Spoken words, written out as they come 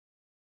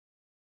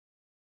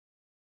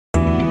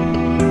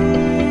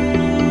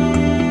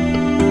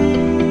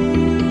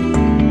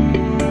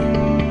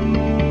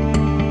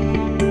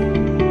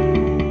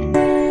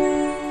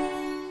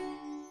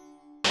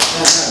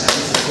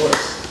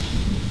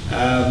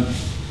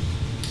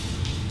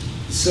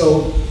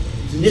So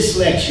in this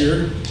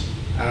lecture,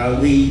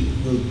 we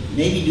will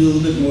maybe do a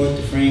little bit more with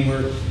the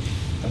framework,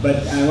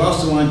 but I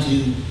also want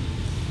to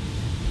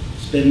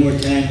spend more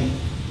time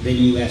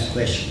letting you ask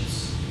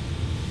questions.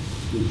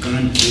 We've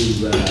gone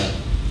through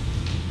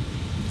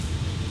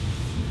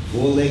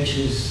 4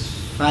 lectures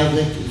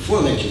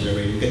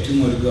already. We've got 2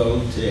 more to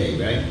go today,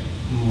 right?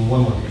 1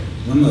 more.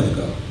 1 more to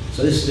go.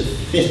 So this is the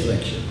 5th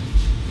lecture,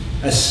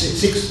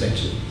 6th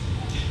lecture.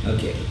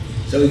 Okay,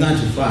 so we've gone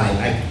through 5.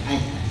 I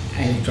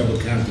have trouble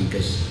counting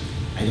because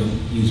I don't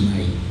use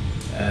my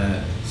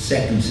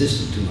second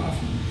system too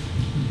often.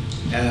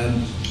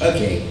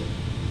 Okay,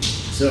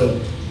 so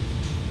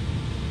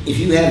if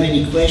you have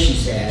any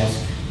questions to ask,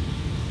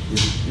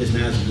 this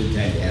now is a good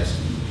time to ask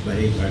them. But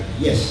any part,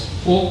 yes.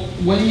 Well,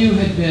 when you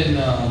had been,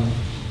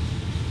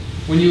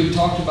 when you had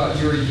talked about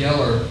Uri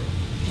Geller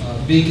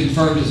being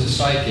confirmed as a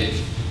psychic,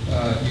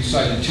 you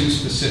cited 2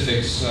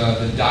 specifics: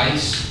 the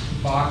dice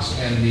box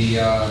and the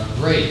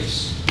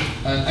grapes.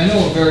 I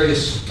know of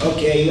various.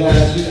 Okay.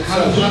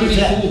 How did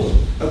he fool them?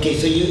 Okay,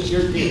 so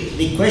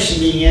the question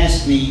being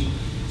asked me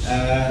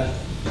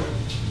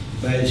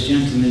by this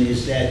gentleman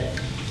is that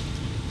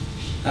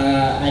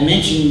I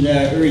mentioned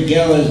Uri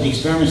Geller, the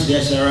experiments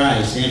at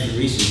SRI, Stanford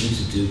Research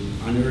Institute,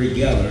 on Uri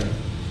Geller,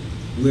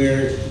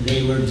 where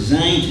they were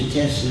designed to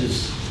test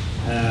his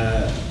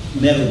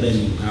metal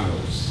bending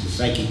powers, the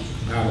psychic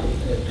power,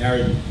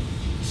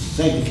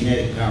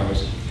 psychokinetic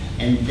powers,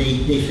 and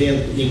they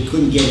failed. They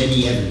couldn't get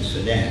any evidence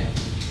for that.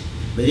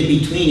 But in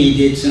between, they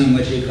did some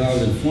what they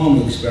called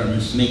informal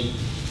experiments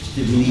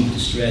to relieve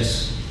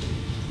distress.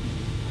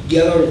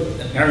 Geller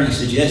apparently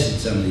suggested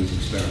some of these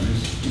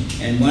experiments,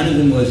 and one of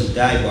them was a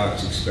die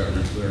box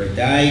experiment, where a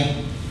die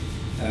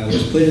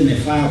was put in a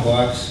file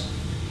box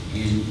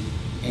and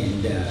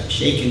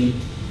shaken,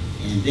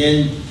 and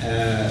then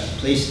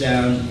placed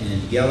down,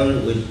 and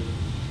Geller would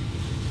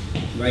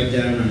write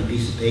down on a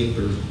piece of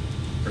paper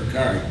or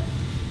card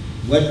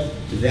what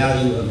the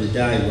value of the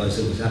die was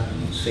that was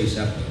uppermost, face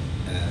up,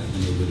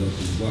 when they would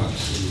open the box,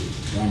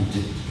 1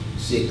 to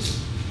 6.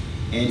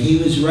 And he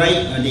was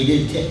right, they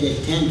did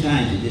 10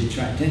 times, they did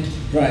 10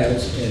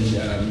 trials,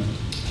 and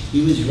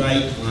he was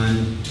right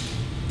on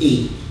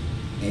 8,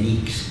 and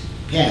he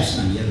passed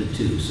on the other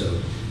 2.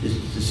 So the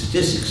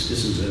statistics,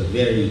 this is a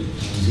very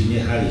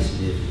highly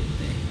significant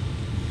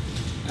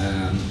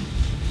thing.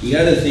 The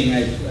other thing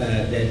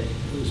that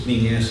was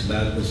being asked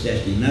about was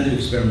that another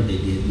experiment they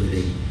did where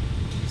they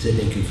said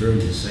they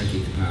confirmed his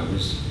psychic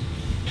powers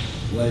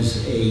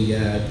was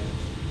a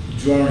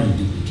drawing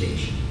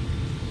duplication.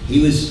 He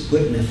was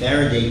put in a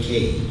Faraday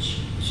cage,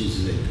 which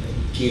is a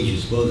cage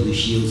that supposedly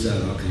shields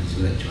out all kinds of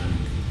electronic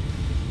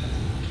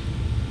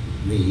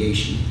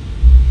radiation.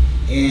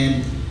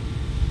 And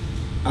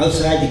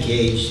outside the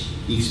cage,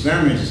 the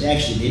experimenters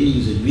actually didn't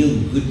use a real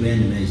good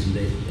randomizing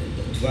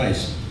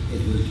device.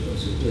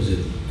 It was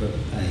an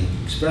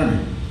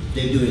experiment.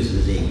 They were doing this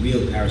as a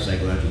real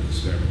parapsychological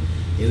experiment.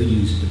 They would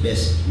use the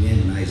best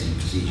randomizing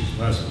procedures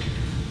possible.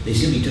 They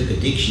simply took a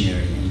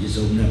dictionary and just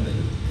opened up a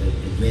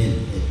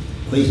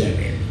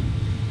quasi-random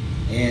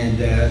and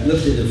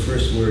looked at the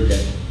first word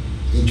that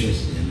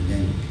interested him, and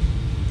then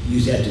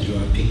used that to draw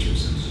a picture of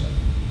some sort.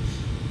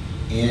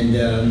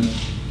 And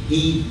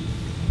he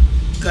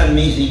got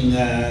amazing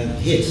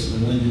hits.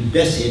 And one of the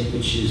best hit,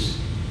 which is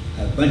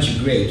a bunch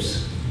of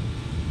grapes,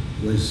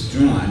 was a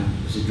drawing.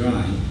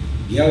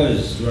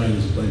 Geller's drawing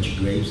was a bunch of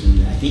grapes,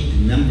 and I think the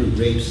number of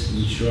grapes in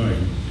each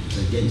drawing is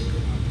identical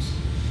almost.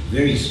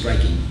 Very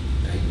striking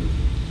type of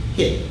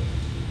hit.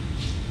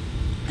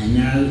 And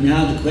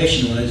now the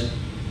question was,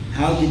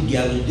 how did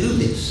Geller do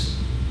this?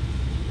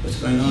 What's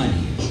going on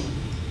here?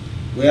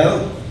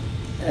 Well,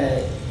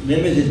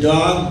 remember the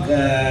dog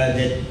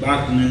that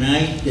barked in the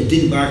night, that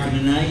didn't bark in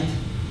the night?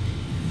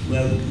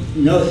 Well,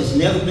 no, it's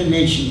never been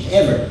mentioned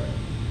ever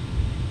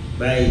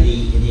in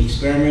the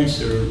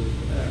experiments or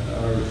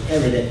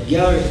ever that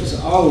Geller is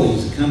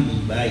always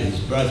accompanied by his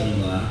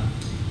brother-in-law,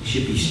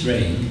 Shippy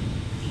Strang,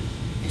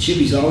 and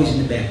Shippy's always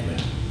in the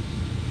background.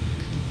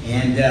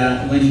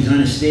 And when he's on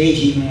a stage,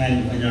 even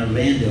in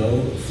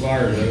Orlando,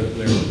 Florida,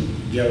 where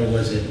Geller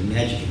was at the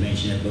Magic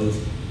Convention that both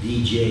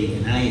DJ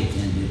and I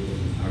attended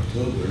in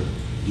October,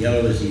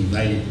 Geller was the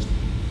invited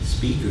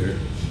speaker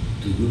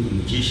to a group of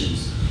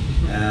magicians,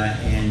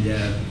 and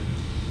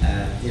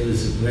it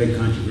was very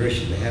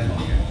controversial to have him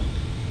there.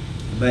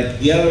 But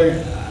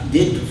Geller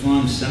did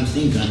perform some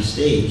things on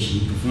stage. He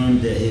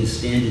performed his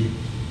standard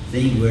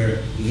thing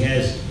where he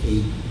has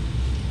a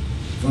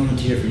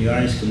volunteer from the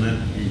audience come up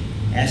and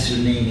ask her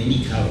to name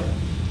any color,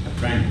 a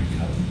primary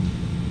color.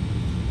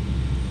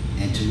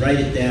 And to write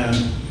it down,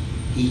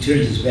 he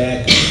turns his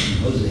back and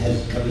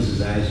covers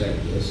his eyes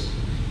like this.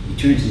 He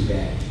turns his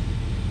back,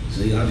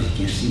 so he obviously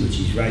can't see what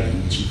she's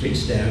writing. And she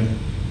prints down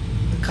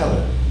a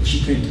color.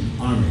 She printed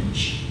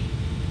orange.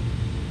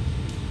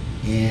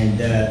 And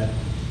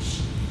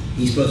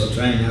he's supposed to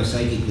try and now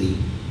psychically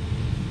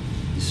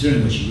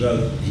discern what she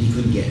wrote, and he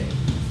couldn't get it,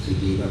 so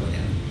he gave up on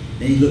that.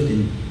 Then he looked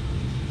and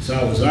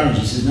saw it was orange.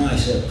 He said, "No, I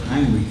said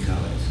primary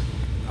colors.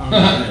 Orange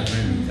is not a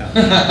primary color."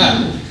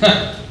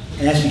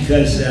 And that's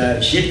because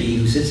Shippy,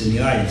 who sits in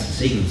the audience and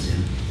signals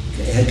him,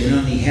 can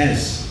only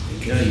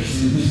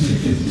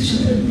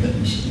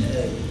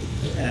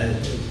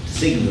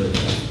signal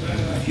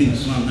a few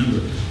small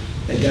number.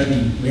 That got to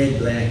be red,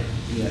 black,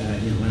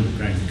 one of the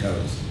primary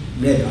colors.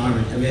 Red,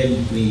 orange, red,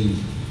 green,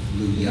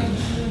 blue, yellow.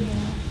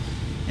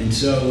 And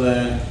so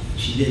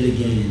she did it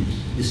again, and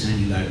this time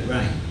you got it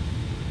right.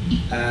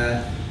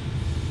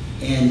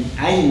 And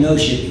I didn't know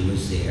Shippy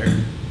was there.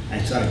 I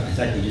thought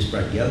they just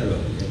brought Geller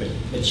over there,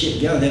 but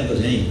Geller never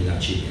goes anywhere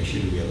without Shippy. I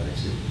should have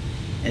realized it.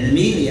 And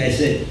immediately I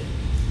said,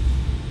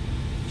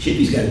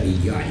 Shippy's got to be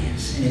in the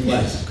audience, and it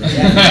was. Because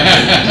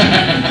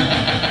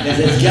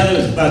as Geller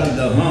was about to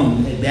go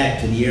home, back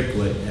to the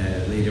airport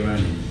later on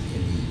in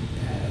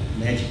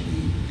the magic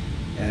meeting,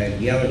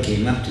 Geller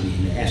came up to me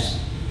and asked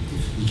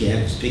if he could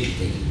have his picture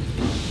taken with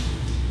me.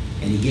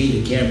 And he gave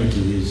the camera to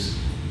his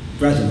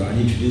brother-in-law and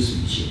introduced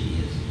him to Shippy,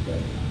 his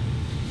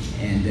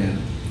brother-in-law.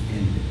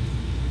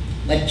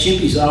 But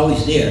Shippy's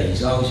always there,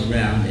 he's always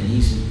around, and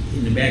he's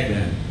in the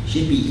background.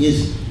 Shippy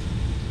is,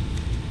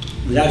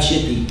 without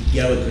Shippy,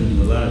 Geller couldn't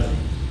do a lot of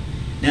things.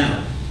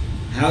 Now,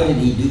 how did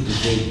he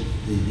duplicate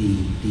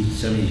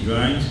some of these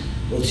drawings?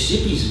 Well,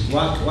 Shippy's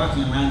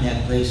walking around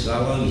that place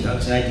all over, he's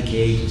outside the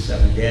cage and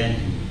stuff like that, and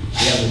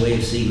he has a way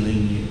of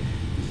signaling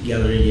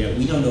Geller in there.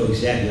 We don't know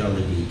exactly all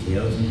the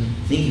details. I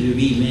think if you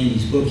read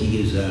Randy's book, he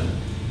gives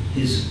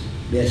his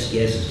best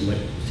guess as to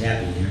what's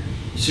happening there.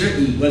 It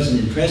certainly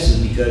wasn't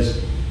impressive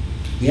because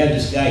you have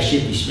this guy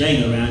Shippy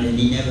straying around and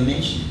he never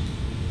mentioned it.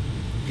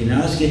 Okay,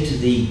 now let's get to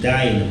the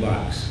die in the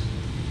box.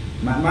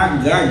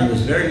 Martin Gardner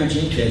was very much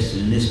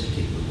interested in this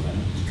particular one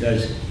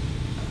because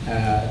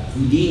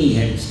Houdini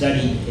had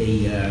studied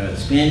a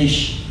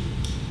Spanish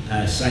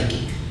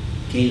psychic,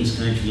 came to this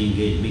country and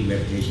gained a big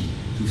reputation,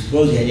 who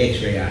supposedly had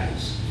X-ray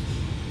eyes.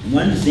 And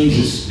one of the things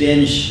the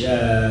Spanish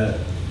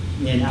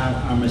man,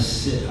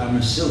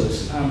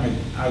 Armacillus,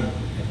 I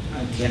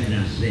can't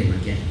pronounce his name, I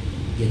can't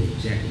get it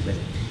exactly, but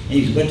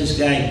anyways, what this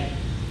guy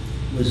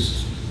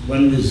was,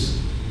 one of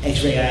his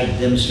X-ray eye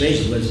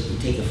demonstrations was to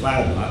take a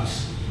file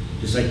box,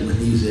 just like the one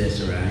they use at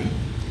SRI,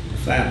 a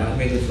file box,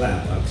 regular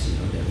file box,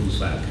 that holds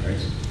file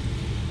cards,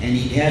 and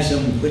he'd have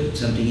someone put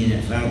something in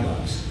that file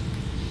box,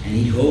 and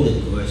he'd hold it,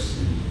 of course,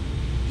 and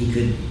he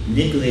could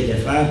manipulate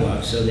that file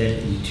box so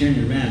that when you turn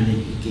it around, and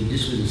you can,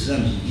 just with the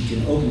thumbs, you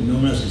can open, no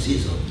one else can see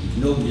it, so you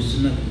can open just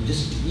enough,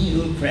 just a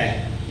little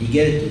crack, you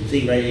get it, the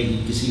thing right in,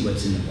 you can see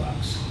what's in the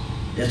box.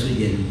 That's what he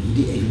did.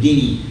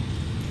 Houdini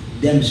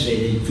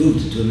demonstrated and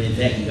proved it to him. In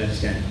fact, he got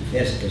this guy to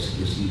confess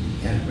because he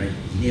had it right,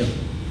 he nailed it.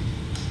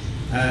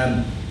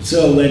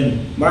 So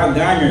when Martin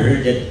Gardner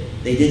heard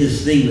that they did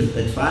this thing with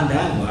that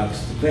fondant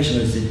box, the question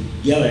was, did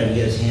Geller ever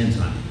get his hands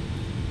on it?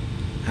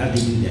 How did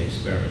they do that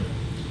experiment?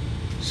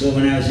 So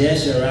when I was at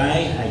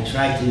SRI, I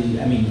tried to,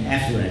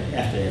 after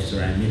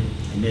SRI, I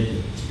met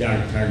with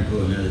Dr.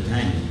 Poe another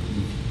time.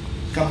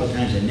 A couple of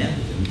times I met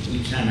with him.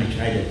 Each time I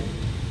tried to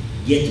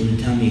get them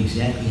to tell me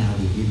exactly how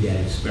they did that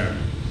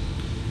experiment.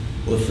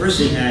 Well, the first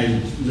thing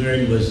I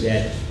learned was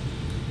that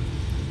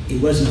it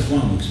wasn't a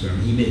formal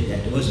experiment. He admitted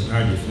that. It wasn't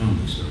part of their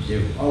formal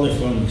experiments. All their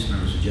formal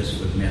experiments were just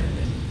for the metal,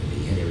 and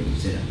they had everything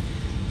set up.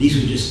 These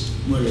were just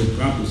more of the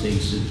prompt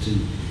things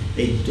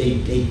they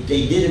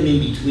did them in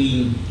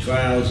between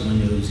trials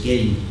when it was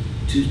getting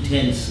too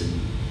tense and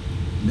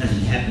nothing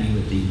happening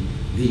with the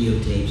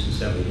videotapes and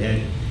stuff like that.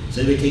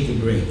 So they would take a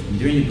break. And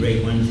during the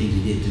break, one of the things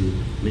they did to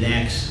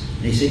relax,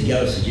 and they said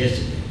Geller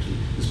suggested that,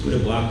 let's put a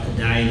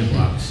die in a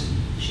box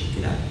and shake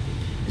it up.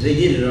 So they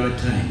did it at odd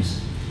times.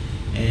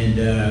 And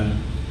it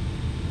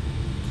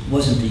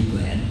wasn't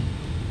pre-planned.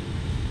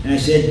 And I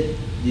said,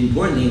 the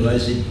important thing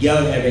was that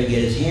Geller ever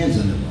get his hands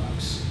on the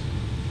box.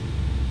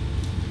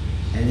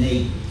 And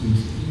they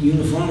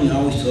uniformly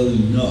always told me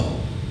no.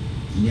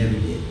 He never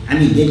did.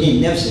 They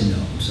never said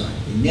no, I'm sorry.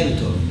 They never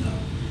told me no.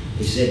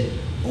 They said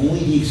only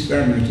the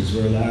experimenters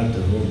were allowed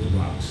to hold the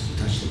box,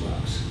 touch the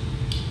box.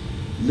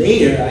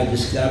 Later, I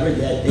discovered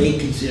that they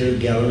considered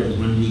Geller as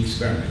one of the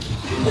experimenters.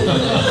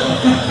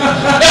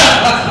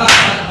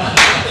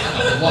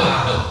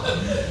 Wow.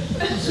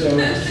 So,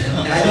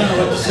 I don't know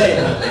what to say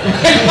about that.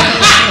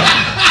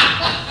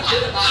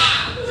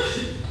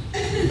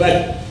 But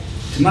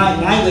to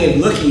my way of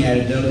looking at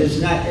it, though,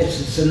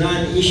 it's a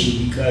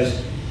non-issue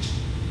because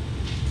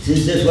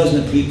since this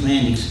wasn't a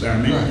pre-planned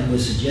experiment, right, it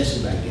was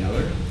suggested by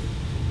Geller,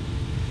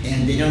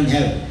 and they don't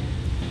have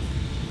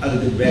other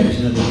good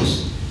records,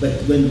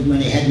 but when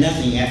they had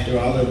nothing after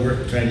all their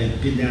work trying to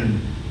pin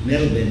down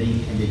metal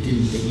bending, and they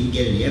didn't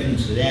get any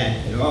evidence for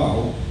that at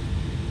all,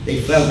 they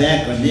fell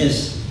back on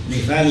this, and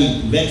they finally,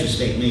 in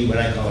retrospect, made what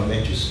I call a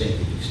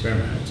retrospective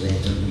experiment. So they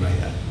had something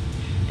right up,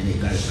 and they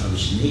got it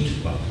published in Nature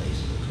of all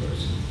places, of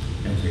course.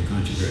 That was very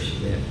controversial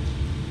then,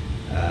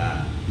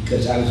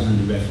 because I was one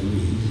of the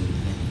referees, and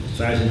as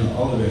far as I know,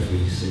 all the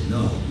referees said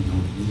no, we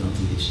don't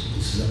think this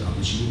is a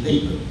publishable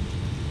paper.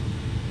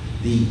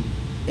 The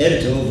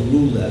editor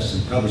overruled us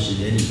and published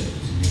it anyway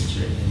in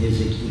Nature, and his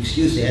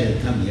excuse they had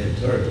to come to the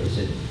editorial, they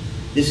said,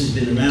 this has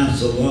been around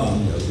so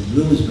long, the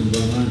rumor's been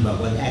going on about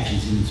what actually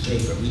is in this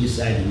paper. We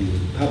decided we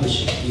would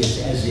publish it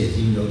as is,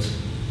 even though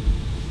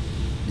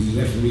the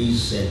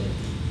referees said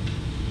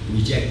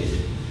rejected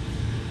it.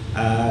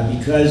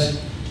 Because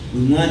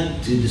we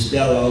want to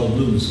dispel all the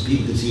rumors so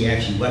people could see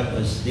actually what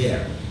was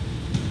there.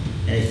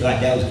 And they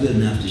thought that was good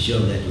enough to show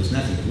that there was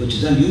nothing, which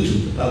is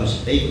unusual to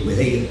publish a paper where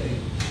they,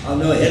 I'll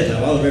know ahead of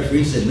time, all the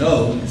referees said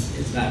no,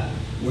 it's not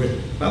worth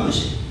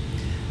publishing.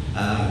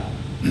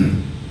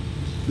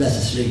 That's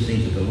a strange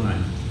thing to go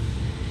on.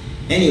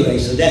 Anyway,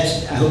 so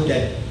that's, I hope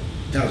that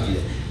tells you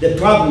that. The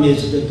problem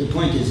is, the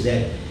point is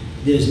that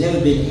there's never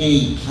been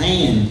any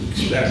planned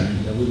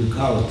experiment, that we would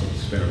call it an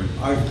experiment,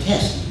 or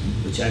testing,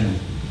 which I don't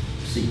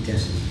see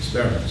tests as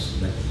experiments,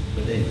 but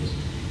anyways,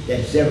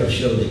 that's ever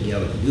showed that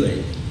Geller can do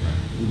anything.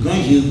 We're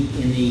going to,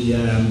 in the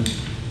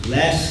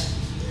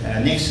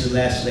next to the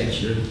last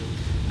lecture,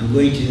 I'm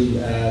going to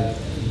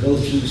go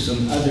through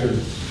some other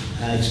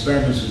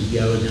experiments with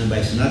Geller done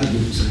by some other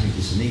group of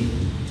scientists in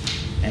England,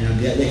 and I'll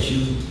let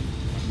you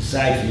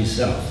decide for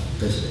yourself,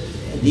 because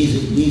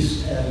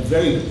these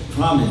very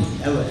prominent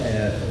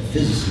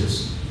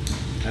physicists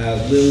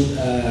will,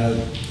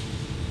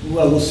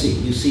 well, we'll see.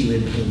 You'll see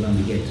when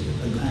we get to it.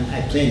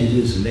 I plan to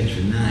do this in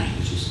lecture 9,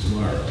 which is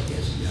tomorrow, I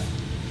guess.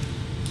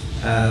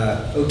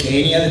 Yeah.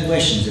 Okay, any other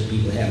questions that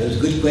people have? It was a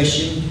good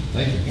question.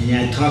 Thank you.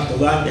 And I talked a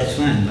lot, that's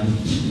fine.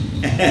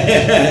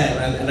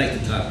 I like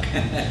to talk.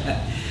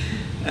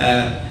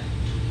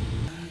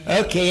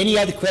 Okay, any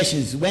other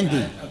questions? Wendy?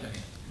 Okay.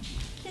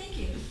 Thank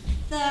you.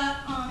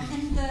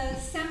 In the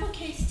sample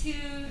case 2,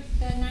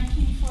 the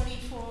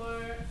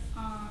 1944,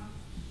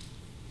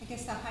 I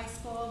guess the high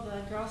school,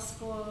 the girls'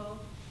 school,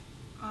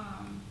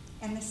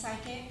 and the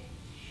psychic,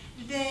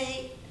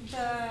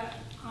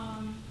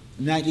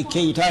 Now,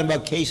 you're talking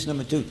about case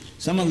number 2.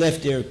 Someone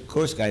left their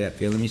course guide up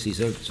here. Let me see.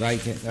 So I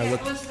can.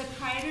 That was the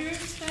Crider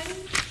study,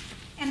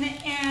 and the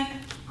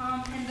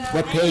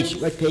What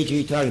page are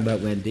you talking about,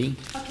 Wendy?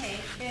 Okay,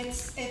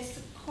 it's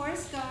the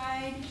course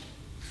guide.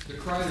 The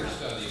Crider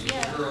study with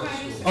Yeah, the girls'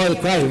 Crider school. Oh, the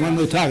Crider, one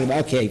we're talking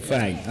about. Okay,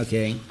 fine.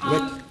 Okay.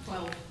 What,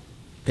 12.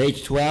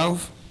 page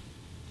 12?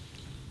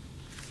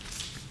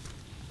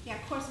 Yeah,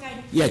 course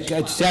guide. Yeah, page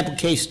 12. sample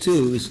case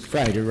 2 is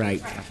Crider,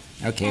 right? Right.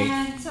 Okay.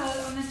 And so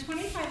on the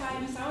 25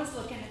 items, I was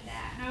looking at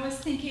that, and I was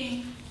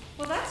thinking,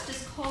 well, that's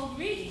just cold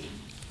reading.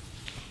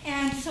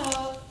 And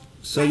so.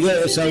 So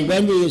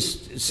Wendy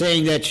is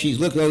saying that she's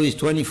looked at all these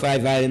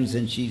 25 items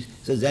and she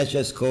says that's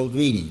just cold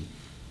reading.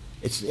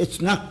 It's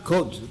not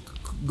good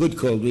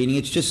cold reading.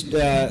 It's just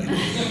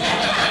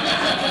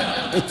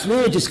it's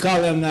really just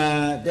call them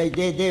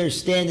they're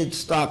standard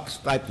stock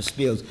type of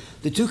spiels.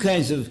 The two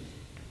kinds of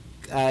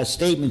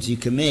statements you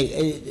can make,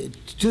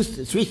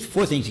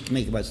 four things you can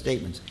make about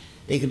statements.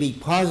 They can be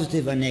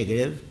positive or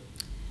negative.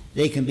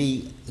 They can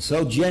be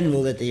so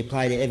general that they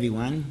apply to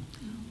everyone,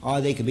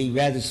 or they can be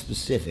rather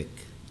specific.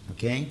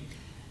 Okay?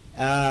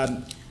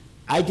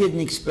 I did an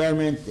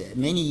experiment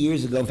many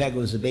years ago. In fact, it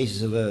was the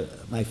basis of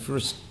my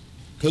first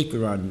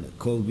paper on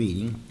cold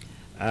reading.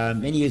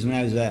 Many years when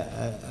I was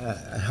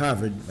at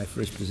Harvard, my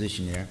first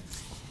position there.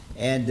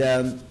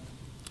 And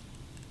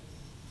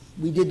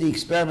we did the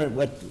experiment.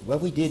 What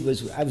we did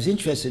was, I was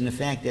interested in the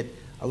fact that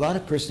a lot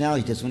of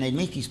personality tests, when they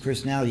make these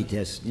personality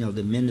tests, you know,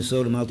 the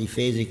Minnesota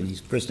multiphasic and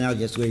these personality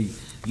tests where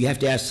you have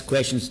to ask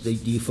questions, do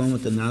you foam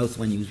with the mouth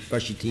when you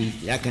brush your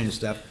teeth, that kind of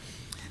stuff.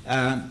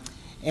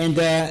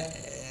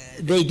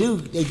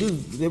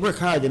 They work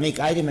hard to make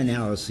item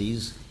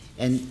analyses,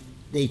 and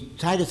they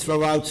try to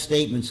throw out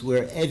statements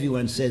where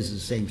everyone says the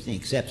same thing,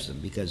 accepts them,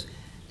 because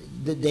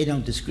they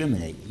don't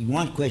discriminate. You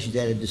want questions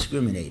that are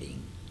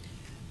discriminating.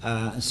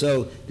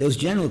 So those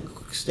general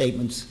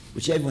statements,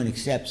 which everyone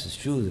accepts as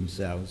true of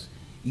themselves,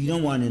 you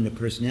don't want in a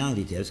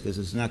personality test because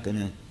it's not going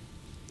to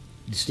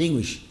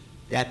distinguish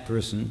that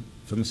person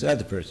from this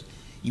other person.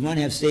 You want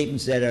to have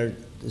statements that are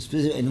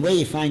specific, and the way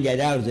you find that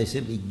out is they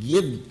simply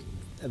give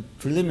a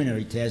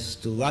preliminary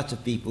test to lots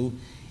of people,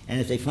 and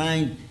if they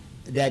find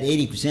that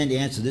 80%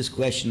 answer this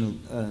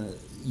question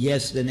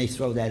yes, then they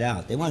throw that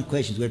out. They want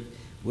questions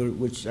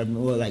which are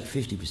more like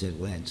 50%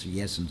 will answer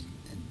yes, and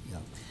you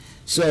know.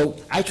 So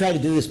I try to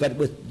do this, but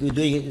we're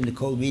doing it in the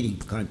cold reading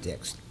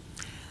context.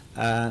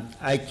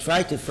 I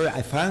took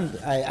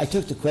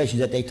the questions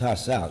that they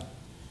toss out.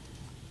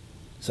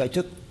 So I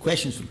took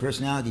questions from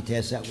personality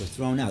tests that were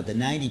thrown out, that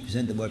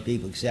 90% of what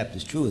people accept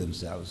is true of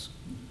themselves.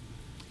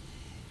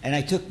 And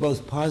I took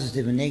both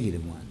positive and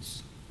negative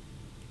ones.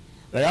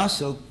 But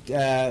also,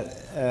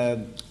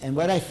 and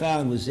what I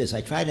found was this,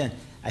 I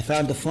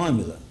found a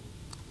formula,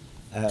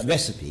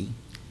 recipe,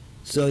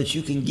 so that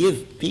you can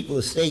give people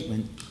a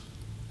statement,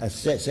 a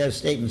set of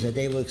statements that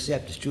they will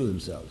accept as true of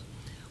themselves.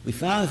 We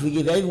found if we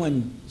give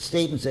everyone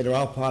statements that are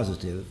all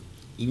positive,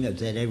 even though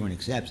that everyone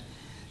accepts,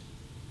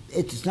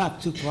 it's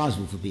not too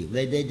plausible for people.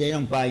 They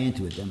don't buy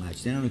into it that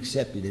much. They don't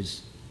accept it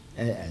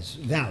as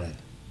valid.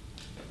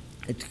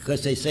 It's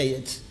because they say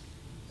it's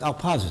all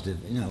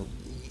positive. You know,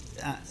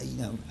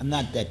 I'm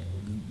not that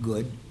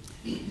good.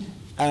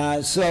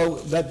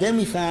 But then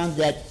we found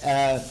that.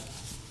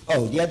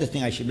 Oh, the other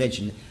thing I should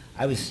mention.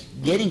 I was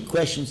getting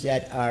questions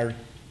that are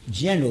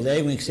general, that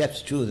everyone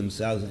accepts true of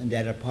themselves and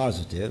that are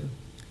positive.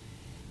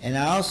 And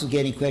I'm also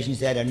getting questions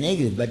that are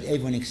negative, but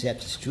everyone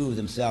accepts as true of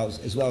themselves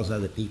as well as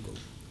other people.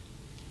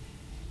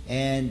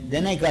 And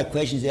then I got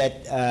questions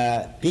that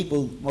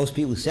most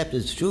people accept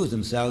as true of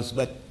themselves,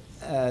 but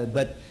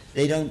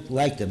they don't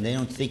like them. They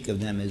don't think of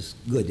them as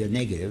good. They're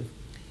negative.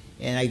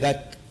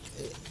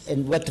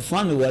 And what the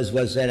formula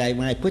was that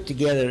when I put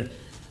together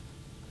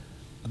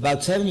about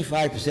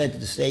 75% of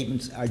the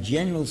statements are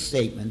general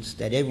statements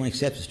that everyone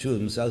accepts as true of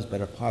themselves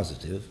but are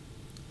positive.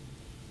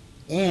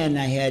 And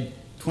I had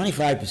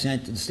 25%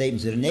 of the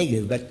statements that are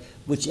negative, but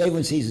which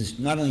everyone sees as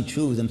not only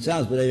true of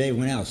themselves but of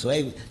everyone else. So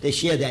they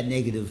share that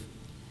negative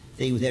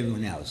thing with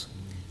everyone else.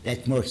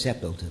 That's more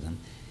acceptable to them.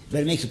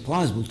 But it makes it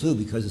plausible too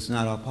because it's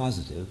not all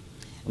positive.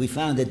 We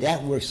found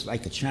that works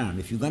like a charm.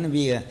 If you're going to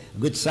be a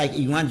good psychic,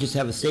 you want to just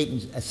have a set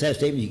of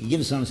statements you can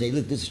give someone and say,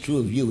 look, this is true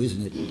of you,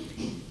 isn't it?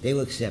 They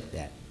will accept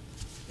that.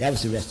 That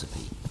was the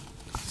recipe.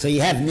 So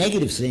you have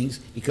negative things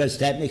because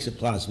that makes it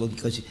plausible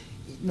because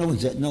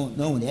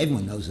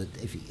everyone knows that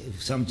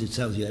if someone just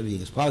tells you everything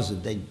is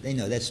positive, they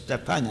know that's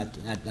probably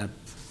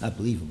not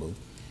believable.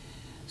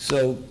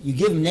 So you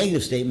give them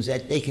negative statements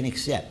that they can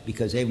accept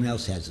because everyone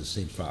else has the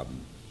same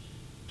problem.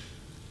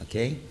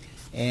 Okay?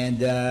 And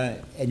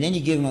then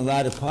you give them a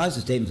lot of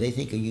positive statements they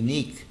think are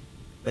unique,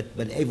 but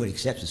everyone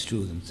accepts it's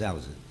true of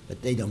themselves,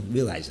 but they don't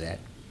realize that,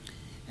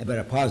 but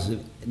are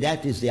positive.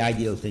 That is the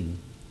ideal thing.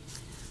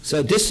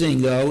 So this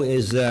thing, though,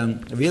 is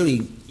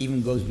really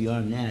even goes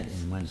beyond that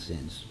in one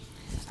sense.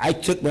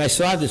 When I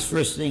saw this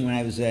first thing when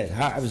I was at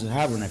Harvard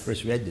when I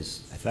first read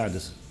this, I found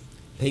this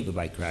paper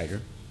by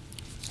Crider.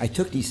 I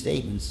took these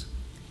statements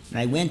and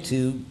I went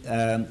to,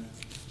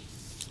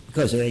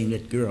 because they're aimed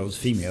at girls,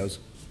 females,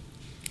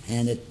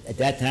 and at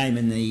that time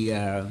in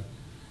the,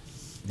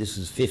 this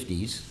was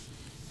 50s,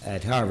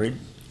 at Harvard,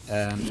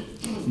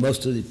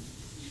 most of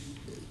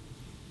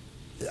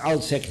all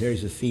the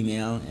secretaries were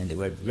female, and there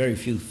were very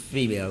few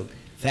female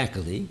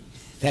faculty. In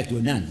fact, there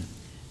were none.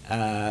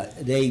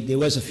 There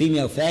was a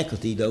female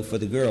faculty, though, for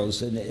the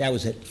girls, and that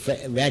was at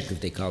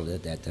Radcliffe, they called it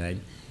at that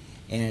time.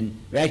 And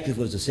Radcliffe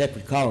was a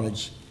separate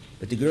college,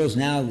 but the girls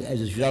now, as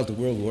a result of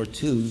World War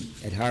II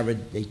at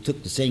Harvard, they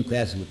took the same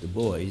classes with the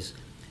boys,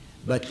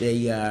 but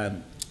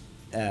the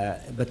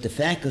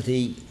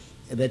faculty,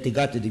 but they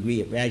got the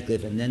degree at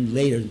Radcliffe, and then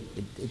later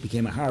it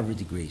became a Harvard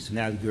degree. So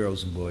now the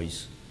girls and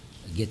boys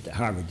get the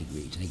Harvard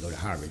degrees, and they go to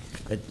Harvard.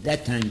 But at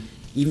that time,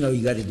 even though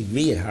you got a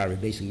degree at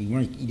Harvard, basically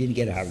you didn't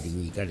get a Harvard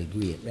degree, you got a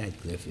degree at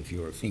Radcliffe if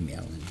you were a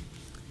female.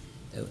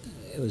 And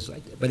it was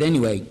like that. But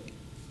anyway,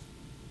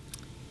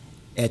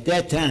 at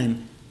that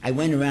time, I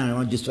went around, I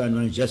want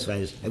to justify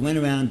this, I went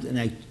around and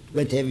I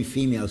went to every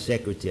female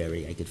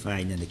secretary I could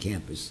find on the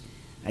campus.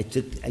 I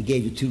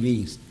gave you 2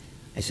 readings.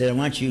 I said,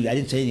 I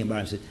didn't say anything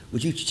about it, I said,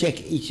 would you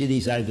check each of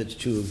these out if it's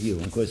true of you?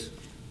 And of course,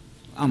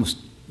 almost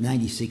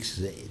 96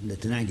 to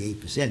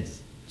 98%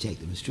 checked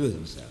them as true of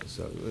themselves.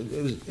 So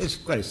it was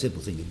quite a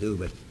simple thing to do,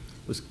 but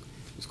it was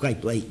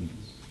quite blatant.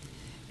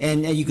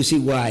 And you can see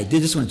why.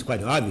 This one's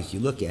quite obvious.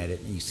 You look at it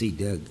and you see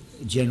the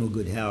general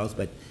good health,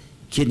 but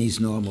kidneys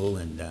normal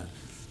and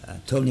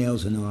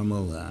toenails are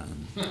normal.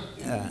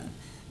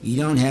 You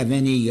don't have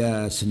any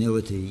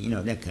senility, you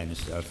know, that kind of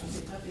stuff.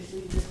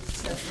 Obviously, this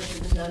stuff that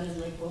was done is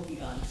like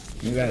woebegone.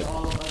 You're right.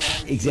 All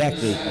about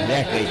Exactly.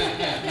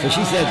 So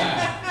she said,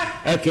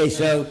 okay,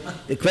 so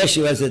the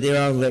question was that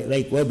they're all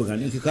Lake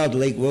Wobegon. You could call it the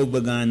Lake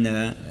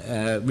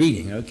Wobegon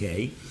reading,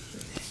 okay.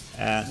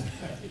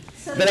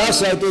 But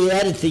also the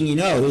added thing you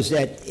know is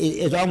that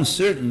it's almost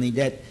certainly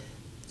that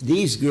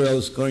these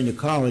girls going to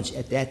college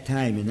at that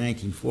time in the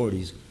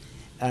 1940s,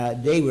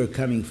 they were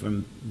coming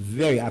from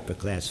very upper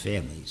class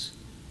families,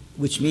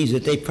 which means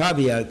that they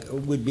probably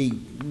would be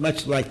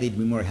much likely to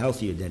be more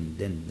healthier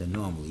than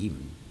normal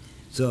even.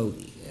 So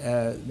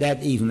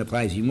that even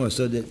applies even more.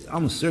 So that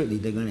almost certainly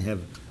they're going to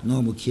have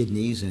normal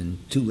kidneys and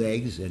 2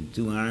 legs and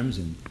 2 arms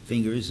and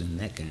fingers and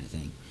that kind of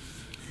thing.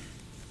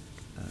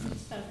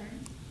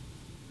 Stubborn.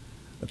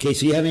 Okay,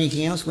 so you have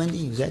anything else,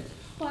 Wendy? Was that?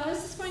 Well, I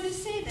was just going to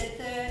say that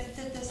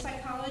the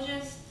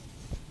psychologist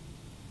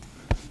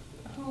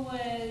who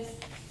was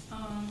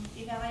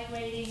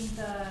evaluating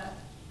the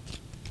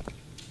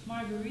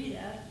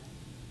Margarita,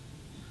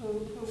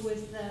 who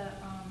was the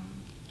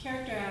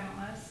character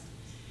analyst,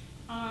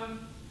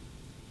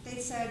 they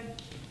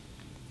said,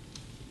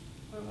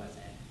 where was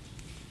it?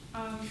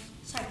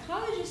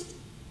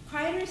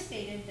 Crider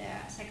stated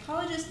that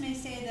psychologists may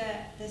say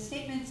that the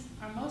statements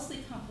are mostly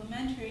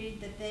complimentary,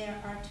 that they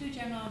are too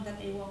general, and that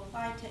they will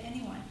apply to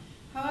anyone.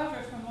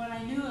 However, from what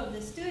I knew of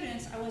the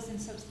students, I was in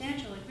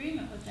substantial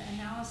agreement with the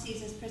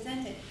analyses as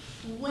presented.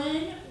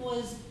 When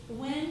was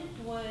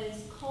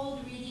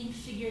cold reading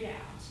figured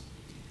out?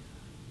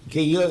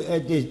 Okay,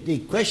 the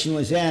question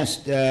was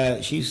asked,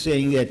 she's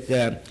saying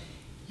that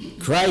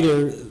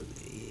Crider,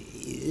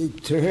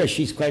 to her,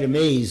 she's quite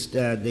amazed,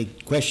 the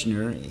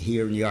questioner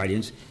here in the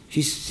audience,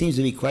 she seems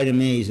to be quite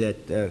amazed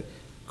that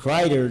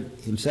Crider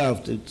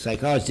himself, the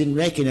psychologist, didn't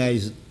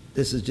recognize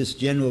this is just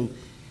general,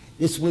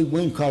 this, we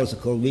wouldn't call this a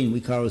cold reading,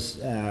 we call this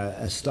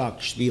a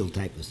stock spiel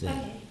type of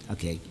thing.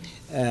 Okay.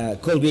 Okay.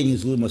 Cold reading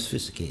is a little more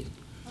sophisticated.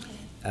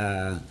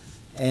 Okay.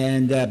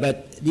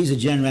 But these are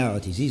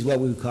generalities. These are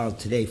what we would call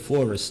today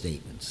Forrest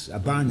statements,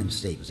 Barnum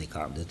statements, they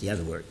call them, that's the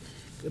other word.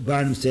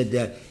 Barnum said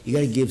that you got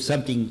to give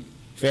something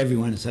for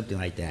everyone or something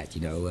like that,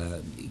 you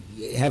know.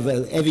 Have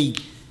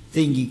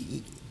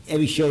everything,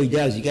 every show he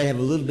does, you got to have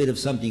a little bit of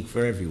something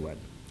for everyone.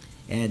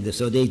 And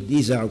so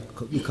these are,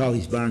 we call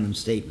these Barnum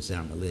statements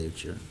out in the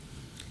literature.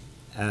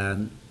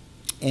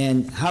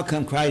 And how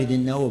come Crider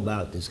didn't know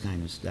about this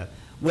kind of stuff?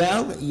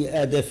 Well,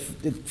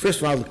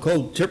 first of all,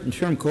 the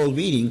term cold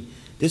reading,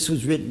 this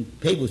was written,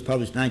 paper was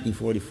published in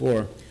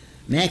 1944.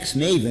 Max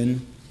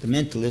Maven, the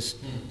mentalist,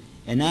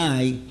 and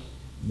I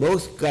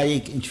both got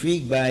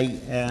intrigued by,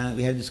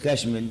 we had a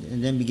discussion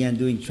and then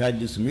tried to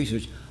do some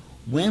research.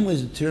 When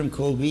was the term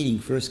cold reading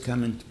first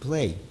come into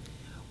play?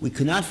 We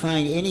could not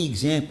find any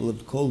example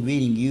of cold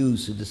reading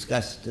used to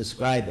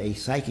describe a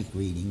psychic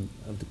reading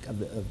of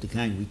the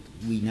kind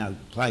we now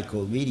apply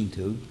cold reading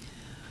to.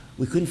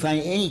 We couldn't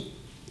find any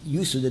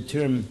use of the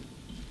term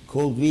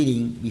cold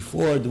reading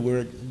before the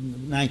word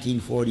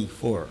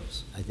 1944,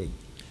 I think.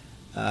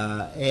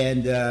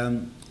 And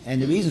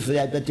the reason for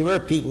that, but there were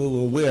people who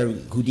were aware,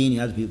 Houdini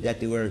and other people, that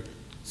there were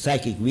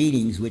psychic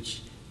readings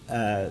which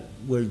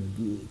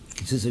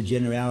consist of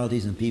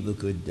generalities, and people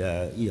could,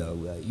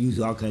 use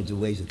all kinds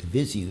of ways of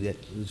convincing you that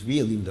it was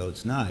real, even though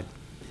it's not.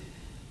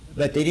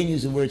 But they didn't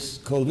use the words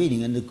cold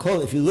reading. And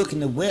if you look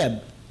in the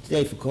web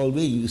today for cold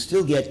reading, you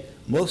still get,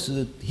 most of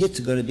the hits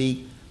are going to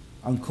be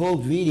on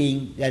cold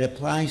reading that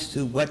applies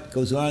to what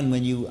goes on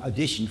when you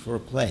audition for a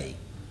play.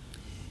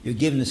 You're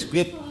given a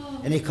script,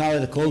 and they call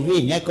it a cold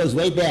reading. That goes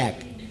way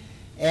back.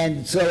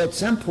 And so at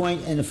some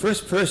point, and the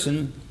first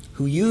person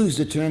who used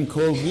the term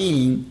cold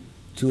reading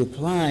to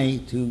apply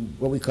to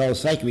what we call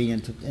psychic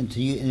reading, and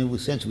in the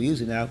sense we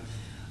use it now,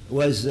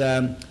 was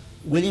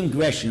William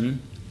Gresham,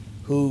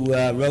 who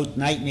wrote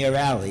Nightmare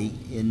Alley,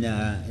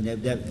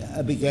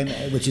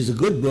 which is a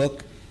good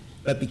book,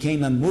 but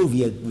became a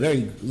movie, a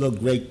very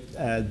great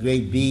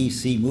grade B,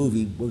 C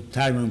movie with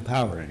Tyrone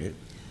Power in it.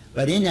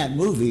 But in that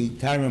movie,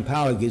 Tyrone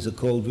Power gives a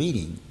cold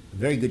reading, a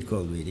very good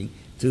cold reading,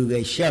 to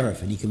a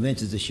sheriff, and he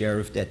convinces the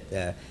sheriff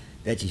that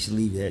you should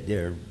leave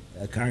their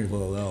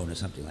carnival alone or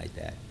something like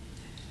that.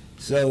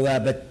 So,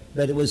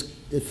 but it was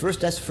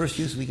that's the first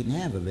use we can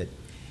have of it.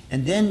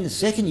 And then the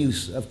second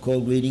use of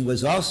cold reading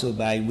was also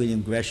by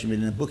William Gresham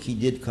in a book he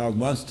did called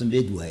Monster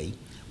Midway,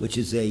 which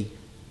is a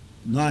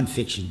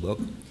non-fiction book,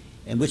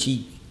 in which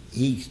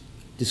he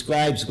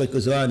describes what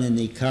goes on in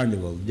the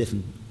carnival,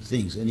 different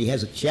things. And he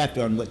has a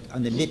chapter on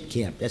the knit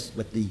camp. That's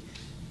what in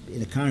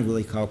the carnival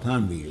they call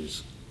palm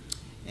readers.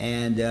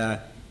 And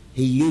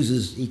he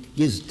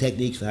gives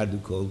techniques for how to do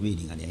cold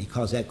reading on there. He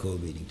calls that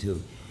cold reading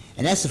too.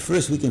 And that's the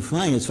first we can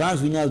find. As far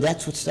as we know,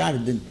 that's what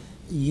started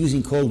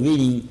using cold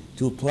reading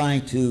to apply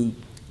to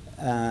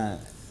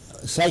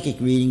psychic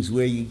readings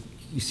where you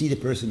see the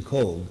person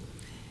cold.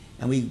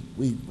 And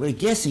we're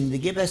guessing,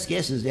 the best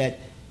guess is that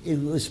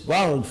it was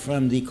borrowed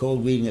from the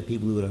cold reading that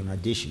people do it on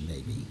audition,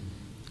 maybe.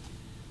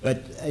 But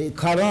it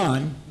caught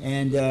on,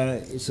 and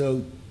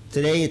so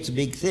today it's a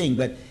big thing,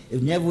 but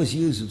it never was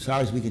used, as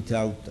far as we can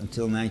tell,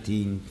 until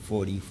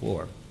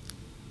 1944.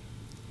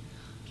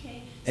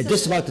 Okay. At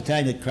just about the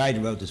time that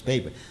Crider wrote this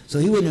paper. So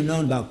he wouldn't have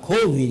known about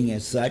cold reading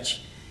as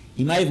such.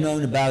 He might have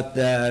known about,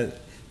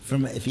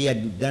 if he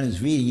had done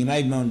his reading, he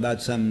might have known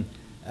about some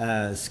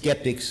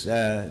skeptics,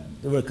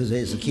 because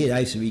as a kid I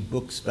used to read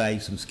books by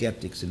some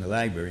skeptics in the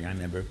library, I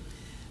remember,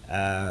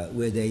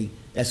 where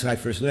that's how I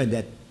first learned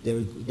that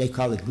they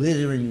call it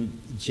glittering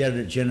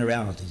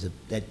generalities,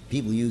 that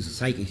people use,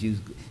 psychics use,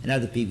 and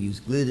other people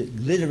use.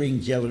 Glittering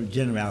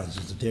generalities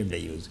is the term they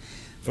use.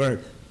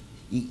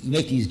 You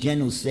make these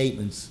general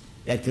statements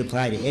that could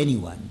apply to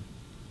anyone.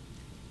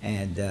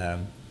 And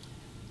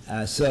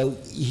so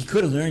he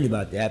could have learned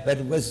about that, but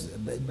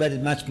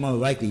it's much more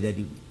likely that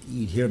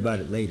you'd hear about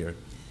it later.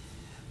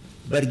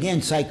 But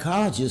again,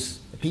 psychologists,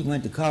 people who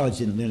went to college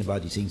didn't learn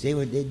about these things.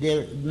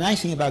 The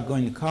nice thing about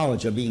going to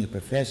college or being a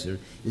professor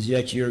is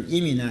that you're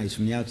immunized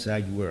from the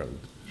outside world.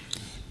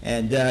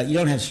 And you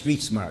don't have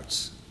street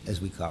smarts,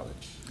 as we call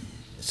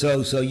it.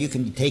 So you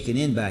can be taken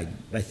in by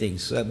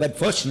things. But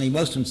fortunately,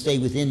 most of them stay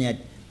within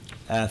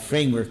that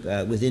framework,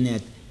 within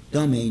that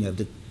domain of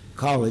the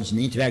college, and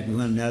they interact with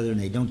one another, and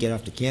they don't get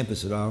off the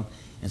campus at all,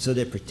 and so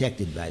they're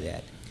protected by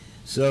that.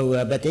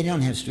 So, but they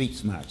don't have street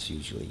smarts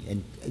usually.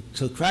 And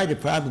so Crider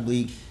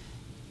probably,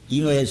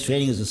 even though he has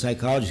training as a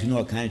psychologist, you know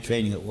what kind of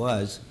training it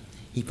was,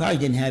 he probably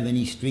didn't have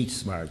any street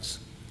smarts.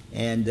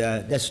 And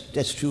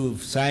that's true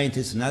of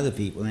scientists and other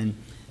people. And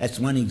that's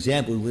one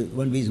example,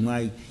 one reason why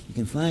you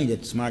can find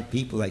that smart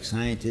people like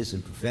scientists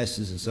and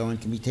professors and so on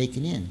can be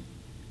taken in.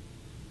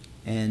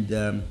 And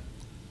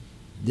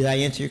did I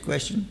answer your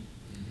question?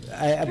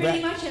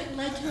 Pretty much it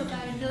led to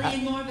about a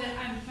million more, but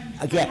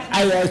I'm okay,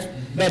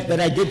 but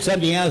I did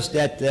something else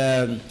that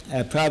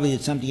probably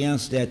did something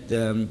else that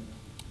Danny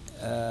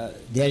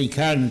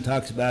Kahneman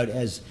talks about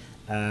as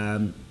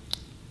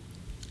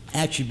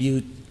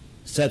attribute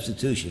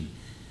substitution.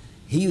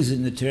 He uses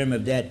in the term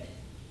of that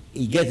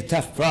you get a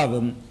tough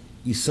problem,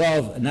 you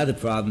solve another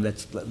problem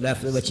that's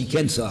left that you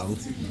can solve.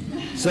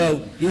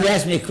 So you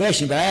asked me a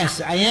question, but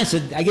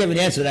I gave an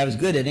answer that I was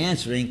good at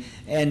answering,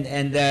 and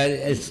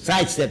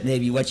sidestep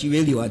maybe what you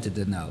really wanted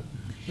to know.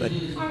 But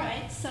All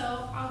right,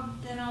 so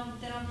then I'll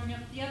bring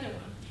up the other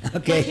one.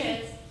 Okay. Which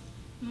is,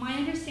 my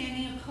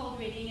understanding of cold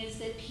reading is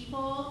that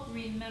people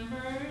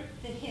remember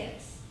the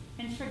hits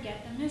and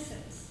forget the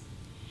misses.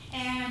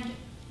 And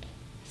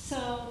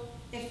so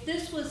if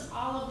this was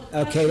all of the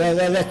questions... okay,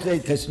 well, that's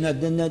because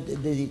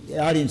the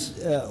audience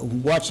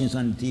watching this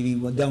on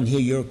TV don't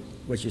hear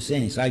what you're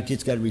saying, so I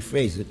just got to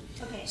rephrase it.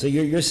 Okay. So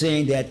you're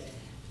saying that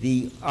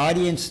the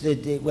audience,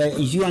 well,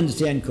 as you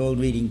understand cold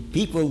reading,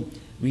 people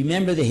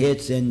remember the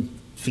hits and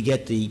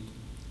forget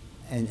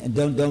and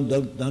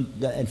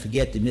don't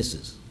forget the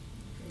misses.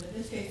 In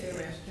this case, they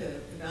were asked to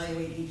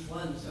evaluate each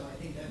one, so I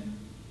think that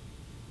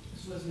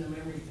this wasn't a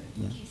memory thing.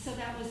 Yeah. Okay, so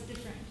that was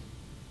different.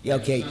 Yeah,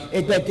 okay,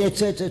 but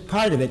it's a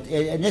part of it,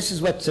 and this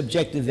is what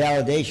subjective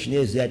validation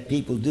is that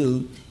people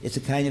do. It's a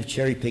kind of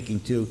cherry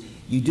picking too.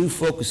 You do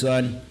focus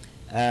on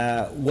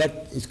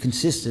what is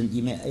consistent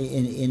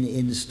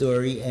in the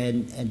story,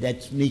 and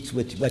that meets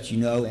with what you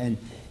know, and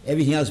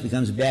everything else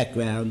becomes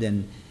background,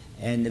 and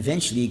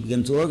eventually it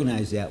becomes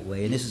organized that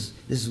way. And this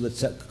is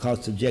what's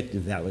called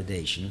subjective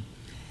validation,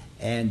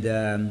 and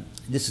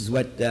this is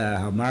what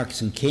how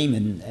Marx and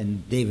Kamen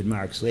and David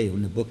Marx later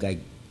in the book I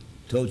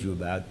told you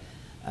about.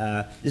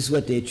 This is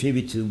what they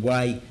attribute to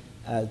why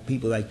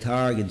people like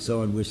Targ and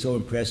so on were so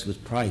impressed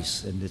with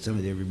Price and some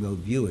of their remote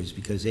viewers,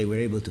 because they were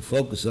able to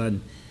focus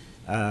on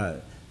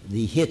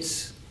the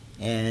hits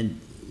and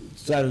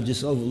sort of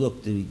just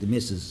overlook the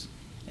misses,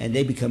 and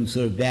they become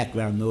sort of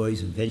background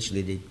noise.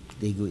 Eventually,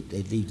 they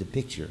leave the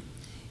picture.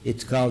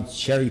 It's called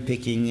cherry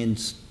picking in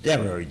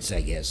steroids, I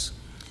guess.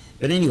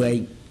 But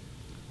anyway,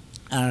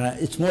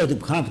 it's more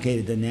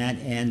complicated than that,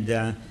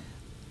 and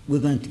we're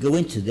going to go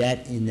into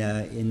that in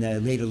a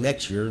later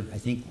lecture. I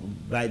think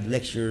by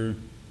lecture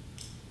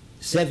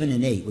 7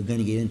 and 8, we're going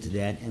to get into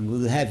that, and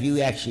we'll have you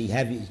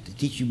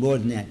teach you more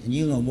than that, and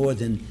you'll know more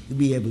than you'll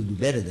be able to do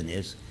better than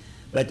this.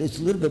 But it's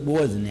a little bit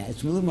more than that.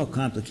 It's a little more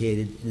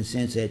complicated in the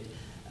sense that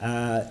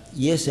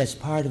yes, that's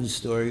part of the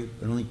story,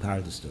 but only part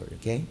of the story.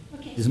 Okay?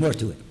 Okay. There's more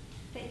to it.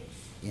 Thanks.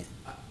 Yeah.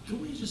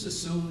 Can we just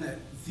assume that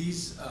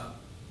these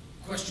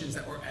questions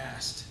that were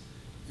asked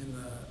in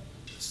the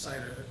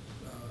Cider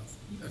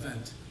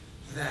event,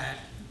 that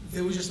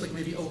they were just like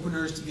maybe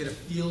openers to get a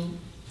feel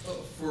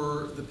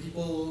for the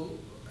people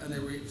and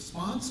their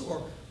response,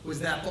 or was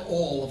that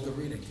all of the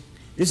reading?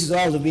 This is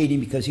all the reading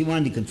because he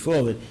wanted to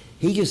control it.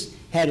 He just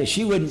had a,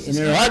 she wouldn't, in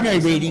her ordinary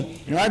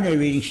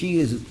reading, she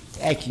is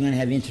actually going to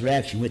have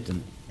interaction with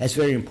them. That's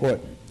very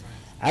important.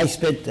 I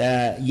spent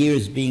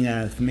years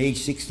being, from age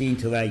 16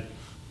 till I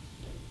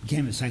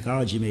became a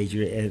psychology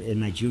major in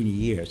my junior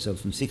year. So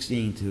from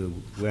 16 to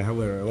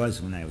wherever I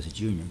was when I was a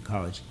junior in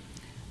college,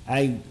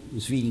 I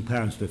was reading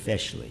poems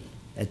professionally.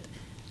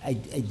 I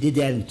did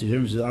that in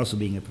terms of also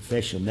being a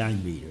professional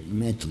mind-reader, a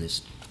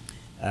mentalist,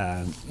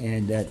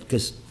 and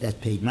because that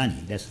paid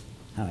money. That's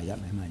how I got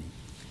my money.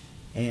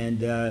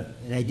 And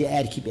I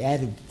had to keep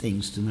adding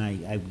things to my.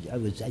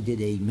 I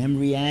did a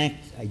memory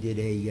act. I did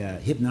a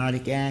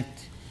hypnotic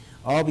act,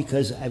 all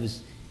because I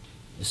was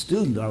a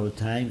student all the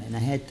time, and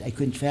I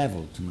couldn't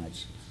travel too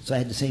much. So I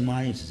had the same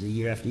audiences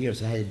year after year.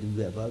 So I had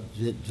to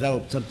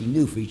develop something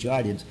new for each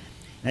audience.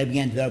 And I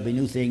began developing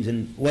new things.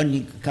 And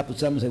a couple of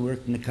summers, I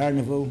worked in the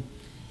carnival,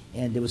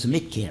 and there was a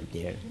Mick camp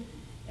there.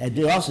 And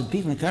there also,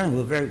 people in the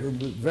carnival were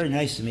very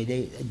nice to me.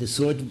 The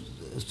sword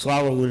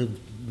swallower would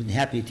have been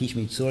happy to teach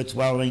me sword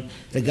swallowing.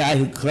 The guy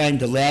who climbed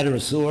the ladder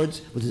of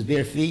swords with his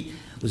bare feet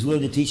was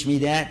willing to teach me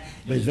that.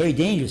 But it's very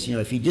dangerous, you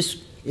know. If you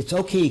just, it's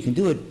okay, you can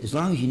do it as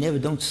long as you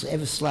don't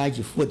ever slide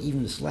your foot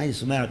even the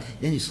slightest amount.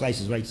 Then it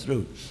slices right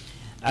through.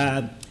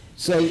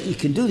 So you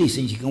can do these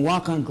things. You can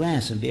walk on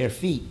glass on bare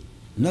feet.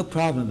 No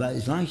problem about it,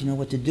 as long as you know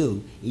what to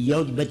do.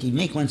 But you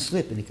make one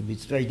slip, and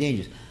it's very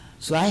dangerous.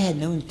 So I had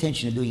no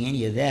intention of doing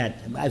any of that.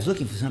 I was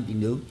looking for something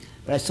new,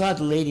 but I saw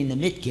the lady in the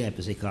mid-camp,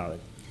 as they call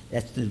it.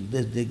 That's the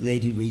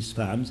lady who reads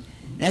palms.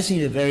 That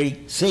seemed a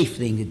very safe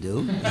thing to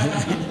do.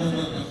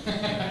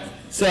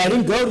 So I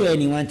didn't go to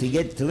anyone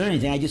to learn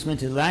anything. I just went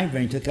to the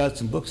library and took out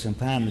some books on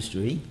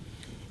palmistry.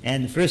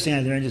 And the first thing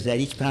I learned is that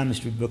each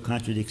palmistry book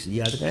contradicts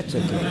the other. That's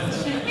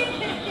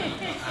okay.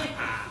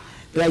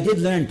 But I did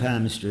learn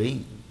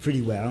palmistry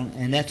pretty well,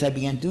 and that's how I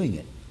began doing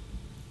it.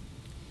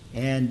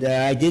 And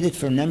I did it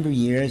for a number of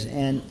years,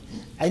 and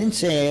I didn't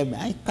say,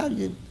 I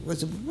probably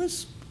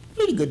was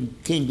pretty good,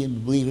 came to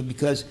believe it,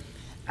 because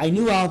I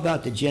knew all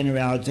about the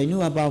generalities. I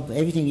knew about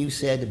everything you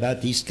said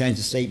about these kinds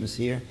of statements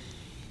here.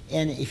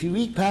 And if you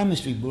read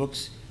palmistry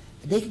books,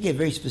 they can get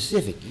very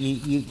specific.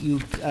 You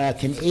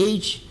can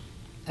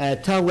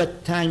tell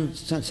what time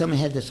someone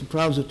had some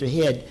problems with their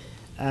head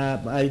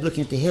by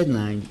looking at the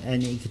headline,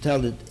 and you can tell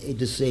that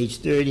this is age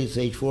 30, it's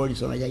age 40,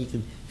 something like that. You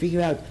can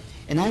figure out.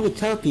 And I would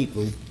tell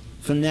people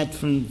from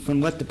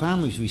what the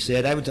palmistry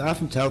said, I would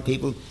often tell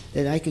people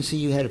that I can see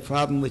you had a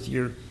problem with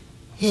your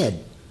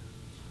head,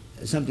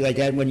 something like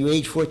that. When you were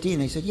age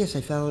 14, I said, yes,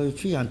 I fell out of a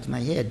tree onto my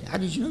head. How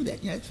did you know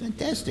that? Yeah, it's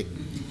fantastic.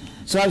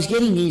 So I was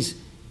getting these,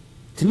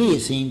 to me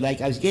it seemed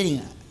like I was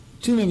getting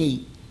too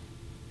many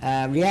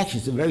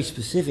reactions to very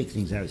specific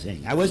things I was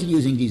saying. I wasn't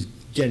using these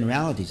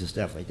generalities and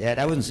stuff like that.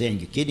 I wasn't saying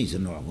your kidneys are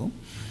normal.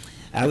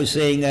 I was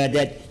saying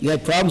that you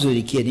had problems with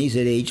your kidneys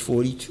at age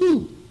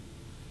 42.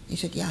 He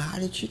said, yeah, how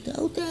did you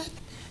know that?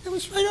 That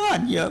was right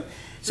on, you know.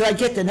 So I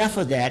get enough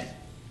of that.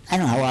 I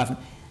don't know how often.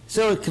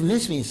 So it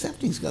convinced me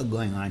something's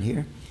going on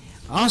here.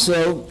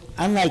 Also,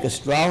 unlike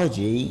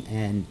astrology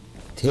and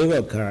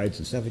tarot cards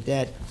and stuff like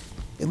that,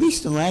 at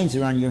least the lines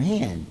are on your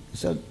hand.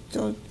 So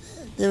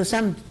there was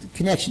some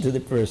connection to the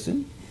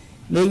person.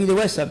 Maybe there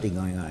was something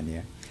going on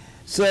there.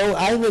 So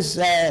I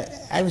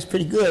was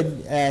pretty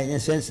good in the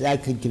sense that I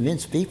could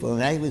convince people,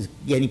 and I was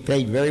getting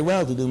paid very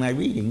well to do my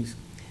readings.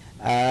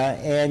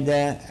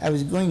 I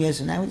was doing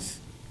this, and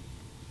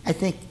I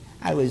think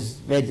I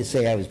was ready to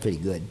say I was pretty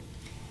good.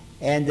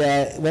 And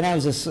when I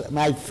was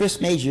my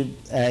first major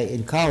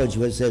in college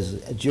was as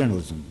a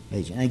journalism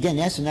major. And again,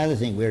 that's another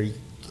thing where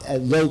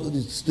low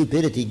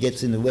stupidity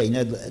gets in the way,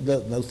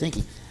 low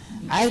thinking.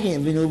 I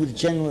didn't even know the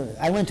general.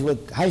 I went to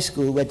a high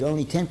school where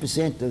only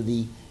 10% of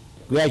the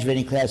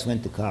graduating class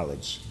went to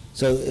college.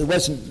 So it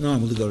wasn't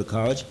normal to go to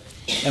college.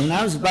 And when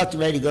I was about to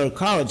ready to go to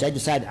college, I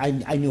decided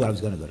I knew I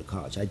was going to go to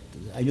college. I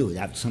knew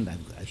that was something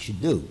I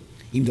should do,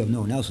 even though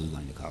no one else was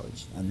going to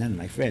college, none of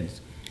my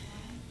friends.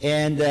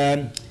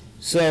 And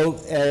so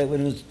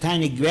when it was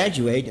time to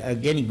graduate,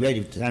 getting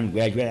ready for the time to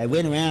graduate, I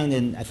went around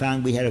and I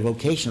found we had a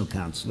vocational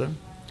counselor,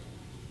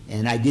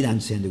 and I did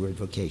understand the word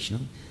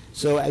vocational.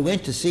 So I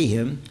went to see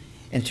him,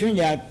 and turned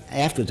out,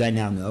 afterwards I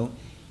now know,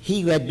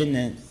 he had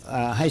been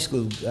a high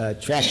school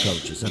track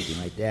coach or something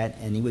like that,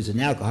 and he was an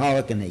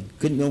alcoholic, and they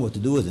couldn't know what to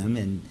do with him,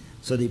 and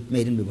so they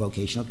made him the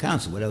vocational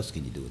counselor. What else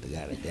can you do with a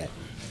guy like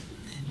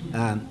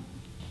that?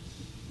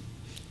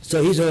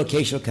 So he's a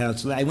vocational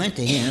counselor. I went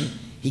to him.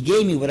 He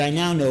gave me what I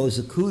now know is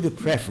a CUDA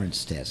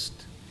preference test.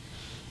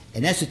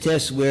 And that's a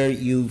test where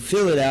you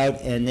fill it out,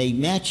 and they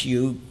match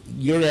your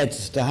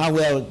answers to how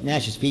well it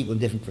matches people in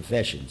different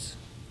professions.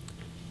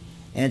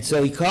 And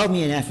so he called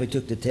me in after I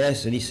took the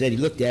test, and he said he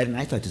looked at it, and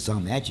I thought this is all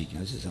magic. You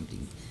know, this is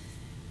something.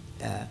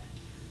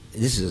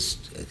 This is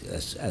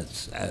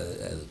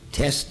a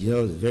test, you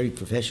know, a very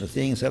professional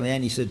thing and something.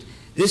 And he said,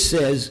 this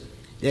says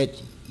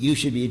that you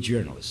should be a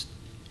journalist.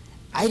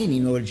 I didn't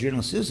even know what a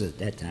journalist is at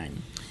that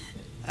time,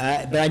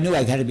 but I knew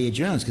I got to be a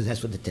journalist because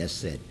that's what the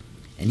test said.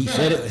 And he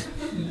said it.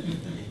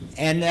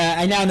 And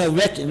I now know,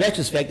 in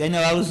retrospect, I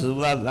know I was a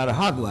lot of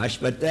hogwash,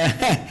 but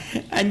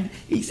and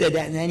he said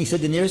that, and then he said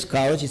the nearest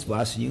college is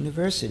Boston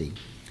University.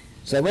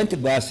 So I went to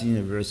Boston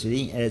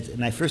University, and in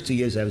my first 2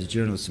 years I was a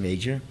journalist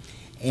major,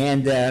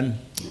 and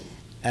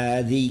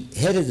the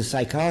head of the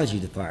psychology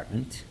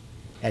department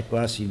at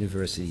Boston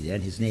University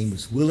then, his name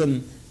was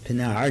Willem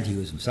Pinard, he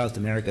was from South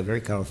America, a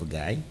very colorful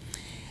guy,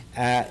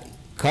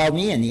 called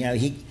me, and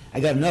I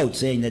got a note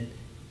saying that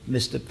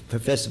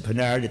Professor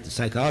Pinard at the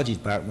psychology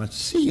department wants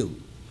to see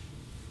you.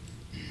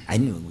 I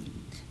knew,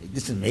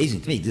 this is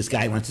amazing to me, this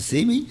guy wants to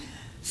see me.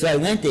 So I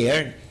went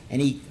there, and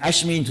he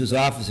ushered me into his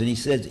office, and he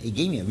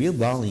gave me a real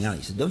bawling out.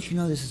 He said, don't you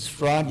know this is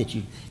fraud, that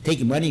you're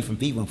taking money from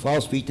people on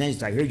false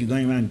pretenses? I heard you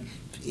going around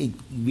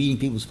reading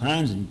people's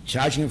palms and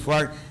charging them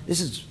for it.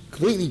 This is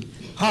completely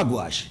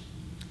hogwash.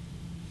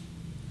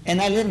 And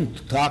I let him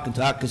talk and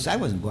talk, because I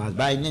wasn't bothered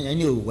by it. I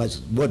knew it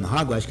was more than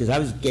hogwash, because I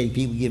was getting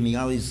people giving me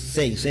all these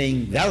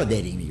saying,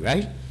 validating me,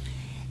 right?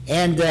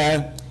 And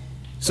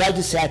so I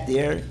just sat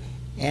there,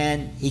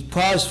 and he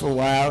paused for a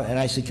while, and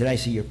I said, "Could I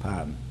see your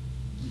palm?"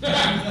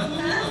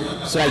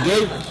 So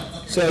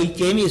he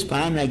gave me his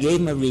palm, and I gave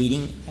him a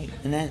reading,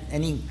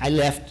 I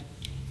left.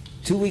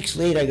 2 weeks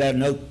later, I got a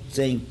note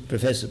saying,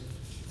 Professor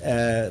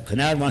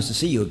Pinard wants to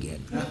see you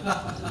again.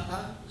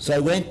 So I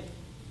went.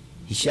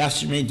 He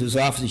ushered me into his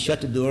office. He shut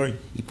the door.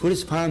 He put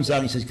his palms out,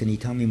 and he says, "Can you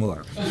tell me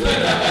more?"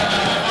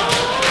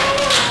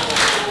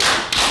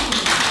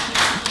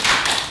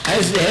 I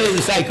was the head of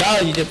the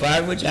psychology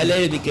department, which I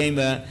later became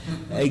a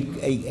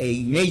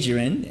major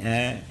in.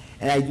 And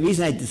the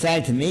reason I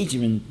decided to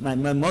major in, my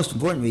most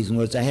important reason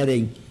was I had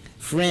a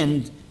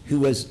friend who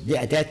was,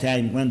 at that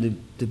time, one of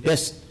the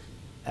best,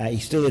 he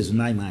still is in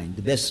my mind,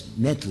 the best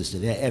mentalist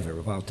ever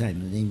of all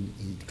time. He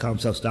called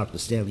himself Dr.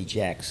 Stanley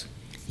Jacks.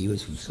 He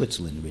was from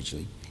Switzerland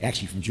originally,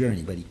 actually from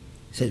Germany, but he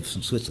said it was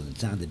from Switzerland.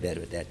 It sounded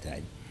better at that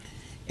time.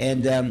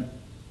 And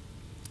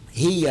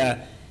he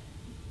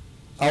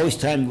always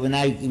time when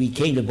we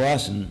came to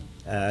Boston,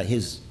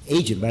 his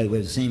agent, by the way,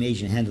 was the same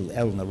agent who handled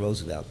Eleanor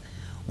Roosevelt.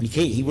 When he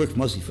came, he worked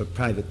mostly for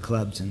private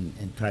clubs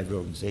and private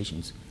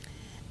organizations.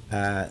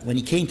 When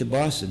he came to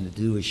Boston to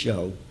do a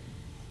show,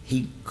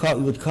 he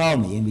would call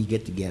me and we'd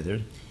get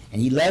together.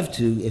 And he loved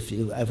to, if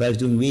I was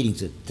doing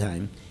readings at the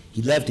time,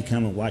 he'd love to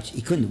come and watch.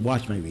 He couldn't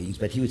watch my readings,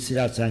 but he would sit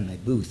outside my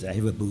booth. I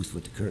have a booth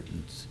with the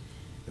curtains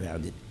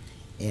around it.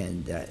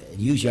 And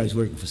usually I was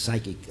working for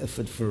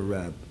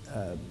for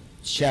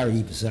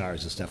charity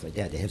bazaars and stuff like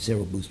that. They have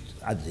several booths,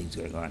 other things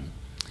going on.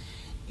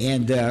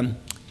 And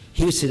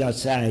he would sit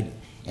outside,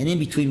 And in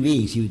between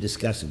readings, he would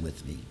discuss them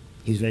with me.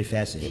 He was very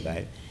fascinated by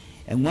it.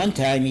 And one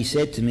time he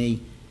said to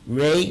me,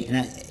 Ray,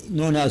 and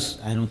no one else,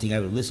 I don't think I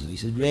would listen to him. He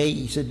said, Ray,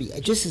 he said,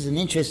 just as an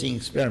interesting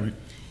experiment,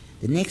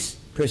 the next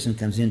person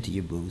comes into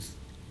your booth,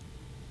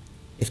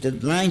 if the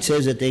line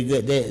says that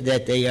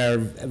they are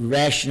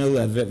rational,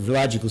 of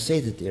logical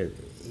state, that they're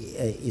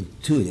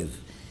intuitive.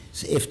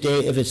 So if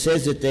it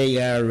says that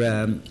they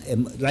are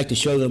like to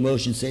show their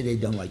emotions, say they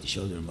don't like to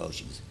show their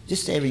emotions.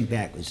 Just say everything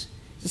backwards.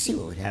 Let's see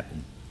what would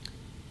happen.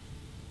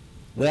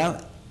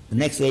 Well, the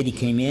next lady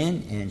came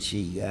in, and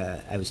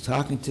I was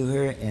talking to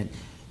her, and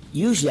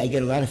usually I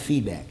get a lot of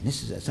feedback. And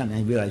this is something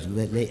I realized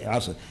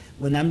also.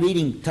 When I'm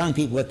telling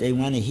people what they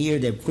want to hear,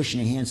 they're pushing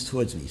their hands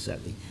towards me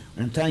suddenly.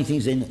 When I'm telling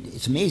things,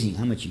 it's amazing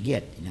how much you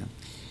get, you know.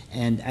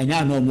 And I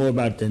now know more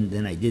about it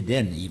than I did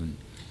then, even.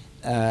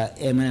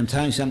 And when I'm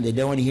telling something they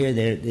don't want to hear,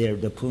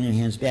 they're pulling their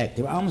hands back.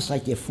 They're almost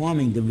like they're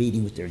forming the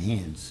reading with their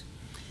hands.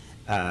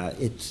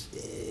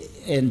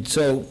 And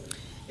so,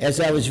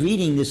 as I was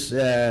reading this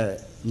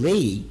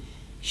lady,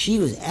 she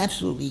was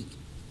absolutely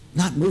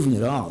not moving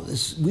at all.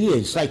 It's weird.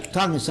 It's like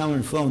talking to someone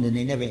on the phone and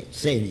they never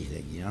say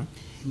anything, you know.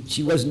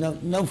 She was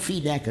no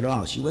feedback at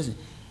all. She wasn't,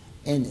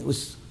 and it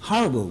was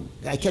horrible.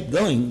 I kept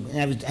going, and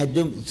I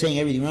was saying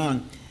everything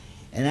wrong,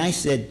 and I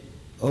said,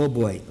 "Oh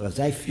boy, was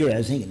I furious?" I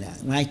was thinking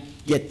that when I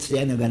get to the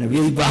end, I'm going to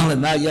really ball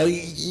him out. You know,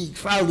 he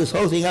followed this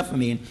whole thing up for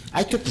me, and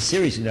I took the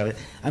seriousness of it.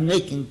 I'm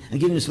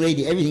giving this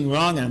lady everything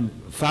wrong, and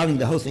I'm following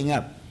the whole thing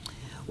up.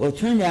 Well, it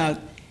turned out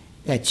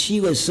that she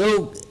was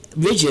so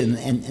rigid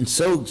and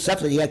so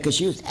stuff like that, because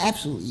she was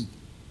absolutely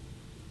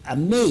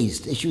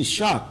amazed, and she was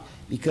shocked,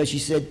 because she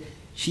said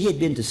she had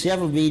been to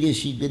several readers,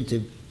 she'd been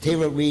to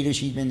tarot readers,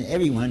 she'd been to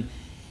everyone,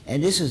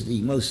 and this is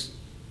the most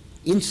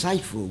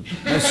insightful,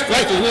 most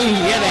striking reading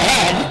she ever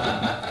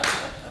had.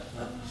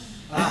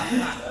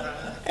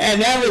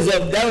 And that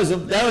was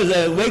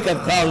a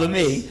wake-up call to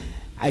me.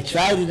 I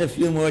tried it a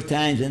few more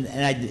times, and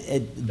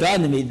it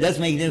dawned on me, it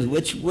doesn't make any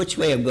difference which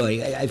way I'm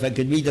going. If I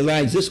could read the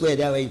lines this way or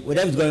that way,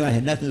 whatever's going on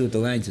had nothing to do with the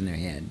lines in their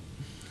hand.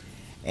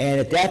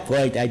 And at that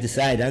point, I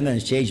decided I'm going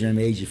to change my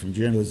major from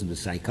journalism to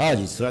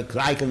psychology, so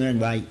I can learn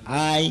why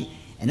I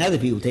and other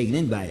people are taken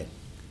in by it.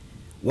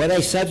 What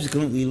I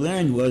subsequently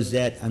learned was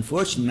that,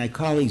 unfortunately, my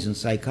colleagues in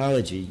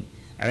psychology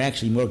are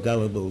actually more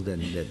gullible than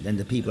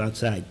the people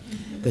outside,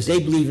 because they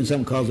believe in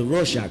something called the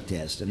Rorschach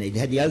test, and they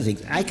had the other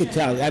things. I could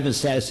tell, I've been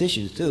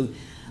statisticians too,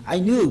 I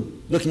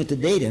knew, looking at the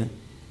data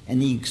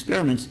and the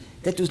experiments,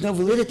 that there was no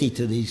validity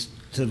to the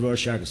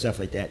Rorschach and stuff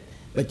like that.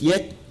 But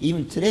yet,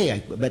 even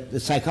today, but the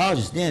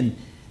psychologists then,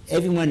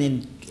 everyone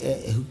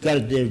who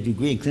got their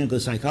degree in clinical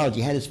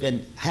psychology had to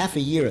spend half a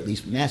year at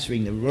least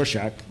mastering the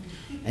Rorschach,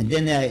 and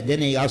then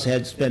they also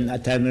had to spend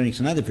time learning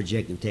some other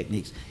projective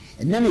techniques.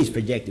 And none of these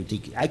projective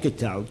techniques, I could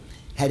tell,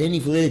 had any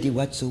validity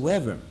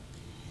whatsoever.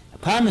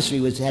 Palmistry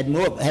had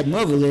more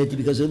validity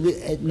because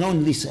no one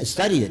at least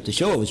studied it to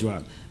show it was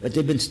wrong. But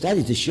there have been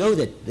studies to show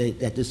that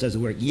this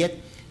doesn't work. Yet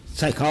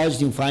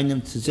psychologists, you find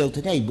them still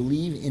today,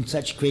 believe in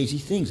such crazy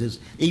things.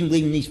 They even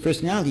believe in these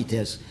personality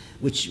tests,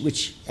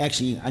 which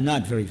actually are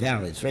not very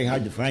valid. It's very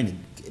hard to find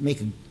it. Make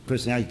a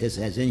personality test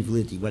that has any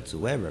validity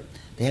whatsoever.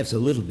 They have so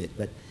little bit,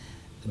 but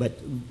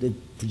the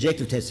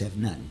projective tests have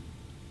none.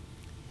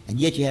 And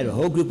yet you had a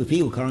whole group of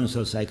people calling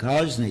themselves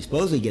psychologists, and they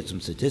supposedly get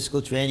some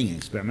statistical training and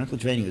experimental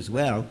training as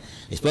well.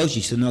 They suppose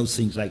you should know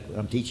things like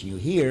I'm teaching you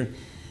here,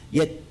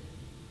 yet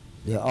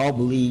they all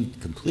believed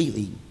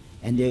completely.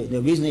 And the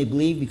reason they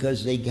believed,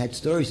 because they had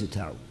stories to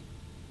tell.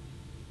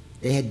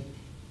 They had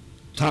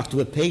talked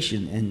to a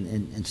patient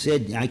and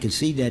said, I can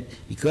see that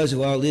because of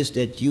all this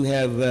that you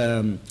have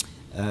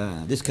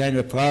this kind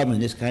of a problem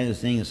and this kind of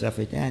thing and stuff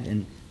like that.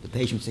 And the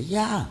patient would say,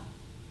 yeah,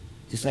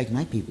 just like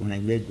my people when I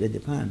read the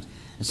poems.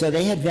 And so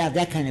they had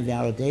that kind of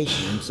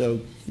validation, and so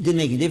it didn't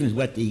make a difference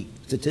what the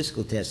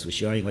statistical tests were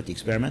showing, what the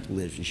experimental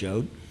literature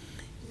showed.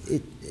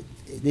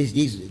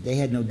 They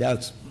had no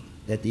doubts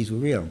that these were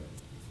real.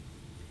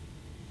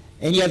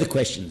 Any other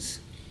questions?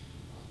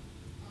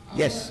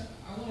 Yes?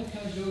 I want to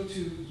kind of go to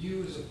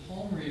you as a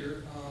palm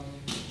reader.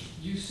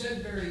 You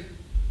said very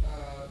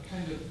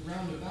kind of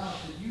roundabout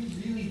that you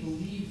really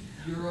believe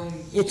your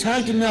own... It's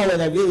hard to know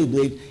what I really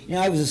believe. You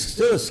know, I was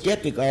still a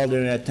skeptic all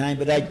during that time,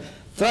 but I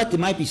thought there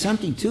might be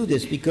something to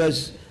this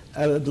because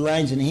of the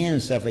lines in the hand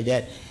and stuff like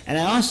that. And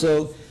I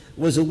also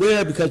was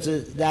aware, because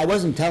I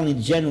wasn't telling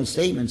the general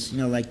statements, you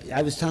know, like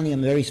I was telling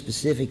them very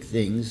specific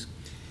things.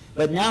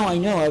 But now I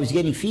know I was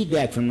getting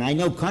feedback from them. I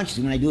know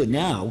consciously when I do it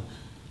now,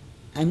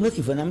 I'm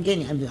looking for it.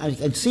 I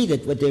can see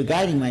that what they're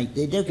guiding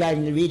they're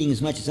guiding the reading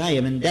as much as I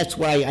am, and that's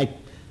why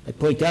I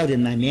point out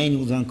in my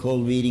manuals on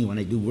cold reading, when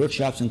I do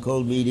workshops on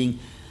cold reading,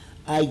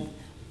 I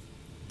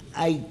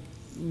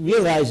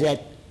realize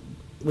that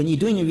when you're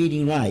doing the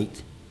reading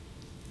right,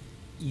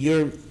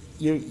 the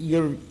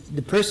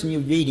person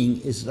you're reading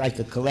is like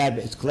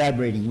it's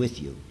collaborating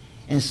with you.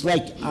 And it's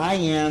like I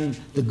am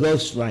the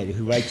ghostwriter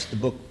who writes the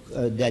book,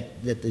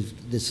 that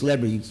the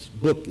celebrity's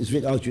book is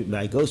written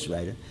by a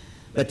ghostwriter,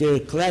 but they're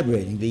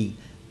collaborating.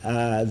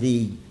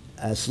 The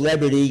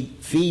celebrity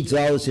feeds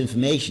all this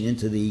information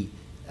into the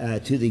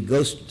to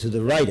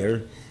the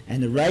writer,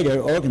 and the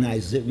writer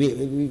organizes it,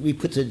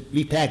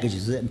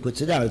 repackages it, and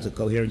puts it out as a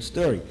coherent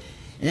story.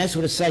 And that's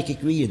what a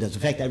psychic reader does.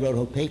 In fact, I wrote a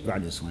whole paper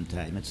on this one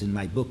time. It's in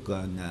my book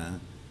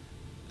on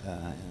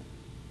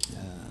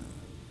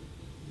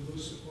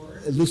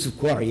Elusive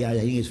Quarry. Yeah, I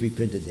think it's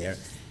reprinted there.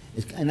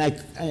 And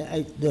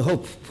the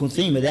whole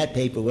theme of that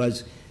paper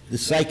was the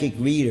psychic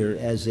reader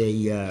as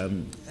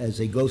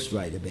a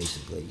ghostwriter,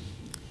 basically.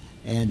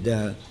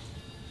 And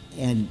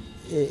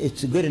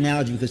it's a good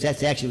analogy because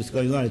that's actually what's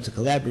going on. It's a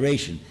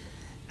collaboration.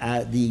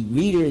 The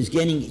reader is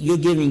you're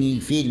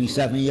feeding me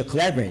stuff, and you're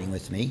collaborating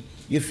with me.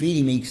 You're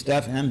feeding me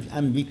stuff, and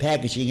I'm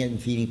repackaging it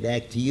and feeding it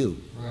back to you.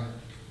 Right.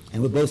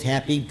 And we're both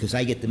happy because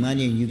I get the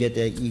money and you get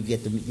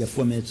your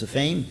 4 minutes of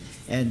fame,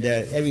 and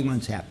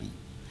everyone's happy.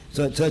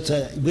 So it's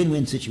a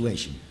win-win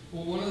situation.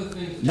 Well, one of the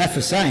things not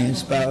for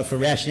science, but for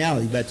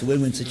rationality, but it's a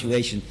win-win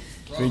situation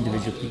for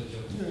individual people.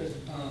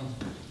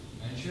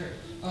 Sure.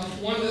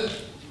 One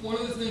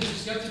of the things the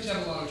skeptics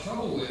have a lot of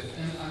trouble with,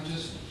 and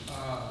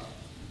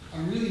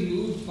I'm really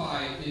moved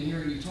by in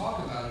hearing you talk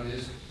about it,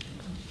 is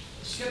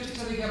skeptics,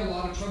 I think, have a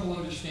lot of trouble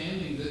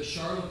understanding that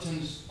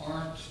charlatans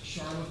aren't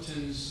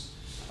charlatans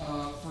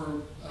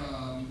for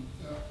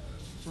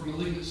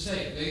malignant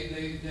sake.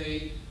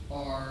 They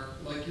are,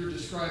 like you're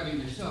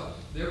describing yourself,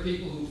 they're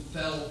people who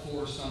fell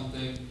for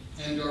something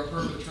and are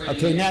perpetrating.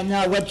 Okay,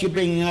 now what you're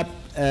bringing up,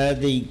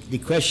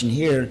 the question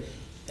here,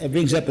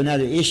 brings up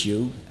another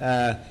issue,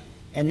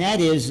 and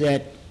that is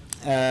that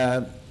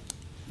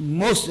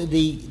most of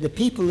the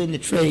people in the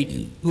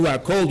trade who are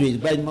cold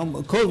readers, but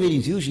cold reading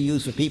is usually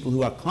used for people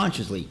who are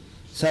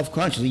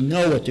self-consciously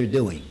know what they're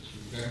doing.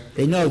 Okay.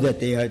 They know that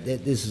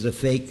this is a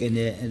fake, and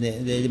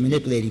they're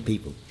manipulating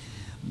people.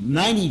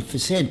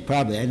 90%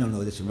 probably, I don't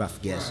know, that's a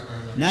rough guess.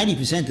 Right.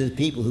 90% of the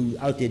people who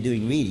are out there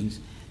doing readings,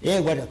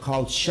 they're what are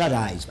called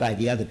shut-eyes by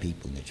the other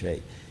people in the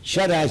trade.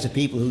 Shut-eyes are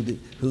people who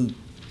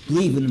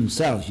believe in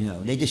themselves, you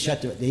know. They just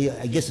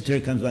I guess the term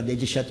comes out, they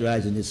just shut their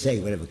eyes and just say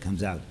whatever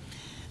comes out.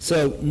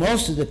 So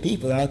most of the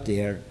people out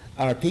there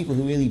are people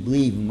who really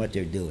believe in what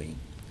they're doing.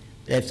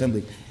 They have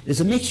somebody. There's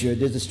a mixture.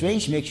 There's a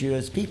strange mixture.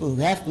 There's people who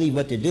half believe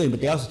what they're doing,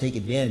 but they also take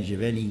advantage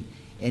of any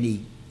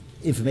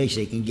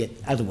information they can get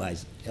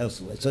otherwise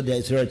elsewhere. So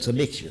it's a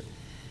mixture.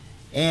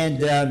 And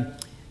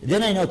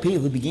then I know people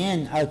who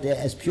began out there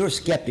as pure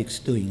skeptics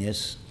doing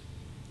this.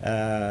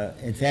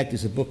 In fact,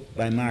 there's a book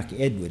by Mark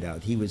Edward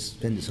out. He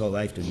spent his whole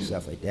life doing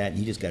stuff like that, and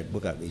he just got a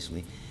book out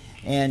recently.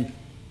 And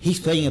he's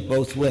playing it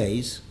both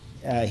ways.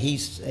 He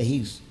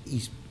says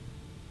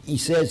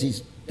he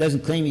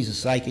doesn't claim he's a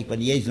psychic, but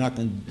he's not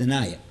going to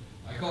deny it.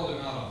 I called him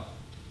out on it.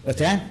 What's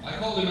that? I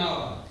called him out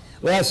on it.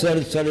 Well,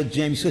 so did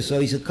James Swift. So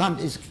he's a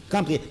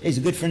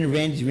good friend of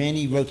Randy's.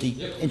 Randy wrote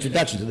the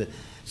introduction to it.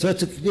 So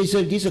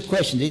these are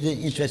questions. These are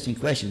interesting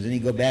questions, and they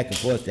go back and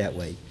forth that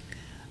way.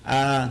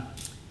 And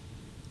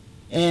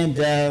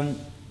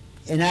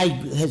I,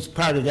 as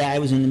part of that, I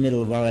was in the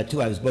middle of all that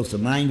too. I was both a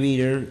mind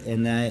reader,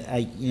 and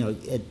I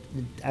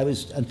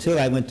was until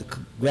I went to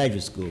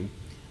graduate school.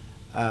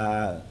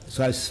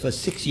 So I was for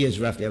 6 years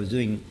roughly. I was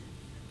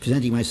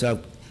presenting myself.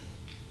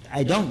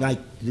 I don't like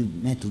to do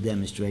mental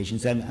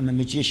demonstrations. I'm a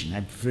magician.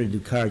 I prefer to do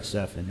card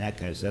stuff and that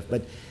kind of stuff.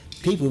 But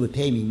people would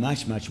pay me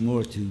much, much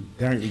more to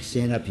apparently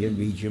stand up here and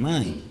read your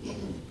mind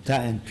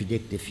and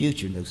predict the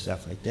future and do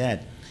stuff like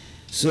that.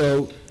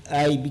 So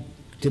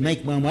to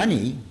make more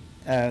money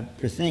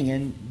per thing,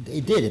 and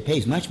it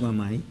pays much more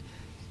money.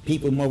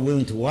 People are more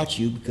willing to watch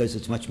you because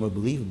it's much more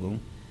believable,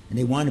 and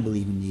they want to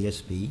believe in the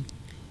ESP.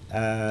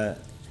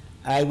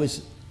 I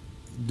was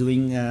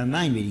doing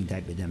mind reading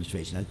type of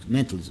demonstration, like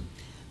mentalism.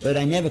 But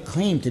I never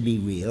claimed to be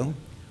real.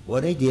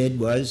 What I did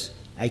was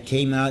I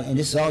came out, and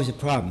this is always a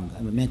problem.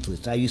 I'm a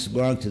mentalist. I used to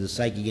belong to the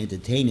Psychic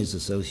Entertainers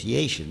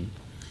Association,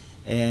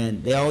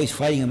 and they're always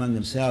fighting among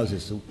themselves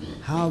as to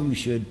how you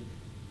should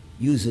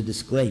use a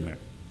disclaimer.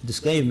 A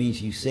disclaimer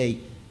means you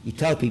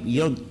tell people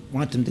you don't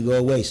want them to go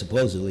away,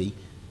 supposedly,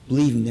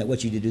 believing that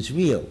what you did is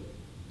real.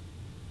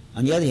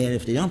 On the other hand,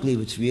 if they don't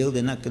believe it's real,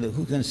 they're not going to,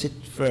 who's going to sit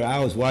for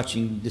hours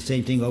watching the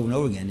same thing over and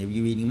over again if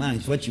you're reading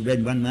minds? Once you've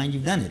read one mind,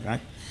 you've done it,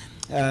 right?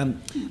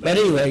 But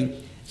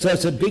anyway, so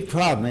it's a big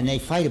problem, and they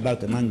fight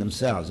about it among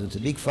themselves. It's a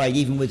big fight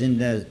even within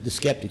the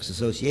Skeptics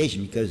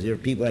Association, because there are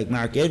people like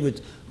Mark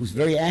Edwards, who's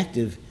very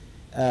active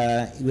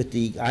with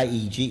the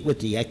IEG,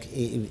 with the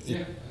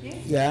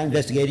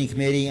investigating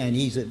committee, and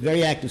he's a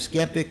very active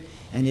skeptic,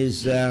 and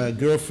his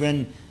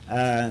girlfriend,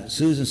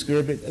 Susan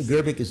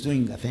Gerbic, is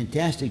doing a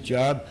fantastic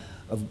job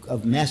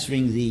of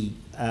mastering the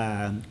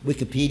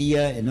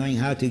Wikipedia and knowing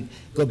how to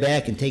go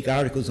back and take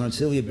articles on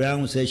Sylvia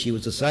Brown, who says she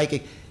was a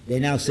psychic. They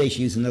now say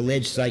she's an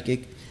alleged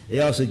psychic.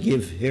 They also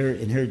give her,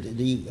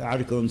 the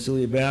article on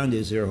Sylvia Brown,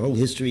 there's her whole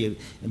history of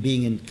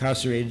being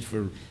incarcerated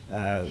for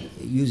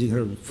using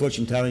her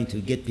fortune telling to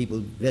get people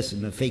invested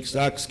in the fake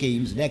stock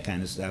schemes and that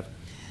kind of stuff.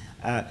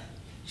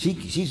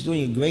 She's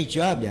doing a great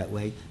job that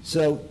way.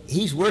 So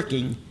he's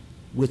working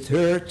with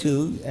her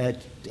too,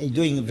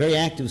 doing very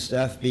active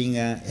stuff, being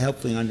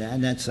helpful on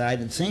that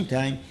side. At the same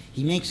time,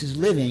 he makes his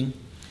living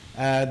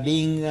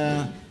being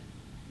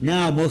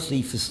now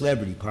mostly for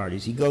celebrity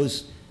parties. He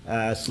goes,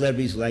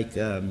 celebrities like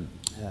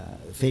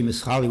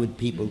famous Hollywood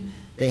people,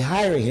 they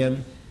hire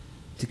him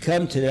to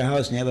come to their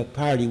house and have a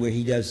party where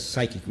he does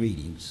psychic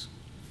readings.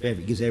 He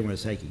gives everyone a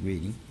psychic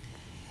reading.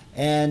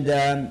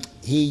 And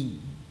he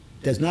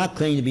does not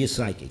claim to be a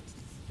psychic.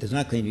 Does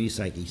not claim to be a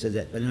psychic. He says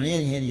that. But on the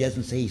other hand, he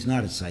doesn't say he's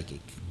not a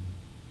psychic.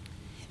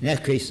 And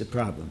that creates a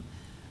problem.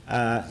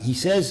 He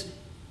says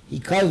he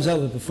calls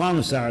himself a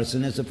performance artist,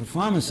 and as a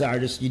performance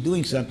artist, you're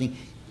doing something.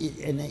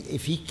 And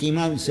if he came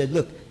out and said,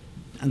 look,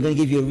 I'm going to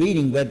give you a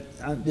reading, but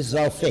this is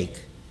all fake,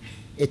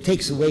 it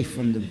takes away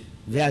from the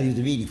value of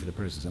the reading for the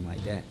person, something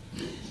like that.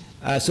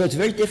 So it's a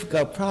very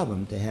difficult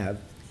problem to have.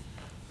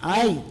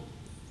 I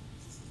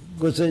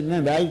didn't know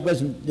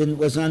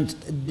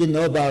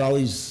about all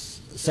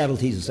these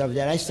subtleties and stuff like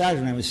that. I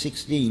started when I was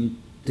 16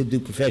 to do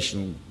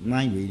professional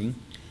mind reading,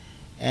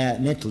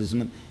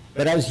 mentalism,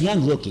 but I was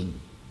young looking,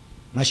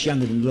 much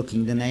younger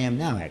looking than I am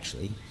now,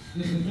 actually.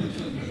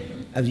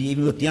 I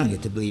even looked younger,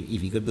 to believe,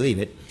 if you could believe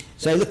it.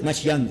 So I looked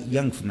much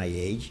young for my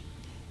age.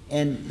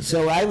 And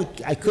so I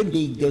couldn't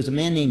be, there was a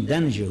man named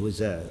Dunninger who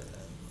was a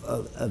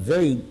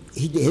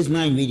his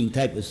mind reading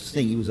type was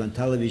thing. He was on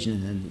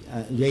television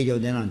and radio,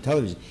 then on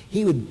television.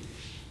 He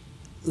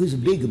was a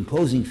big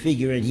imposing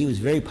figure, and he was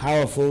very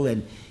powerful,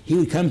 and he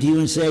would come to you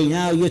and say,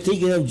 now you're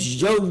thinking of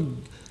Joe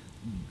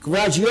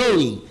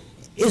Garagiola,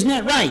 isn't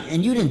that right?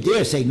 And you didn't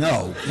dare say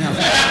no.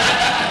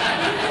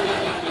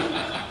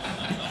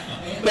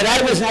 But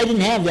I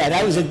didn't have that.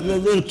 I was a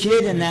little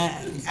kid, and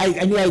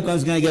I knew I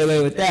was going to get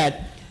away with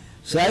that.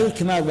 So I would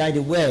come out right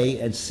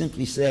away and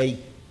simply say,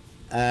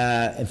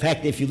 in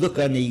fact, if you look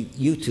on the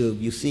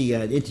YouTube, you see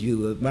an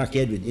interview, Mark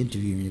Edward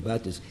interviewing me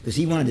about this, because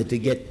he wanted to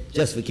get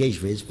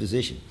justification for his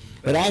position.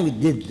 But I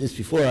did this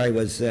before I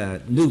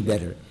knew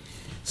better.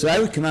 So I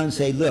would come out and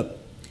say, look,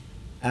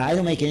 I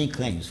don't make any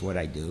claims for what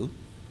I do.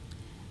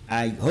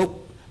 I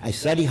hope I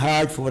study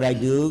hard for what I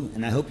do,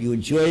 and I hope you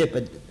enjoy it,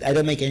 but I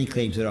don't make any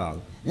claims at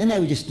all. And then I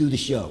would just do the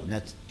show,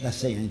 not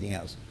say anything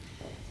else.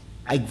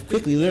 I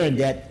quickly learned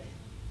that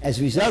as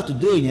a result of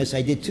doing this,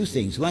 I did two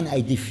things. One,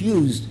 I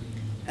diffused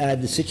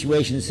the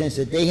situation in the sense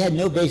that they had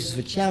no basis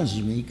for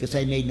challenging me because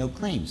I made no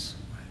claims.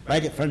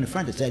 Right from the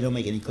front, it said I don't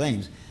make any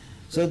claims.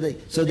 So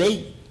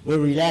they were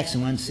relaxed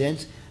in one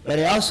sense, but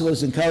I also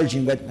was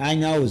encouraging what I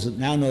now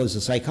know as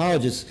a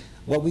psychologist,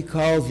 what we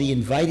call the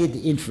invited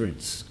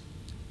inference.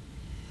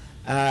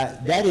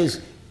 That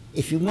is,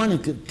 if you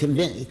want to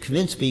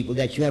convince people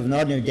that you have an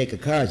ordinary deck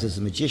of cards as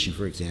a magician,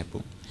 for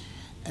example,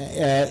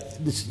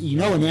 you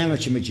know an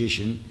amateur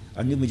magician,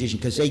 a new magician,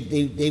 because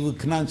they would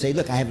come out and say,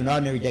 look, I have an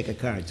ordinary deck of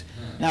cards.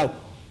 Now,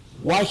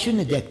 why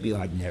shouldn't a deck be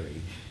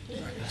ordinary?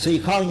 So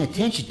you're calling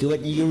attention to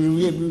it, and you're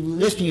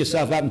lifting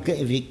yourself up. And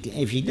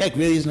if your deck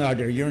really isn't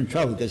ordinary, you're in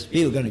trouble, because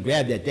people are going to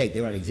grab that deck,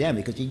 they want to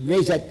examine it, because you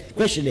raise that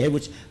question in their head,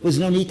 which was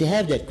no need to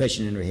have that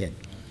question in their head.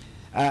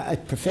 A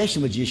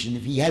professional magician,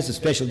 if he has a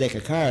special deck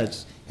of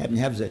cards,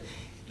 the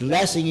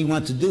last thing he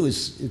wants to do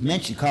is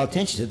call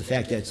attention to the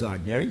fact that it's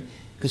ordinary,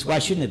 because why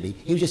shouldn't it be?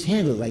 He would just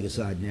handle it like it's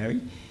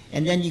ordinary,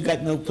 and then you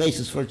got no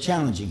places for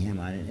challenging him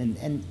on it.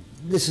 And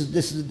this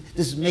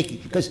is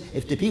making, because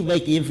if the people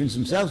make the inference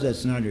themselves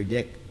that's an ordinary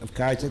deck of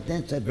cards,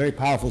 that's a very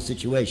powerful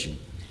situation.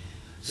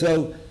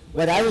 So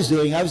what I was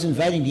doing, I was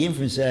inviting the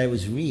inference that I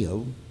was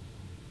real.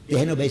 They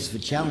had no basis for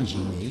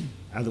challenging me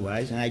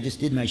otherwise, and I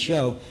just did my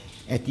show.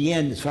 At the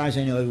end, as far as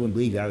I know, everyone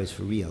believed I was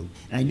for real.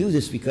 And I knew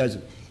this because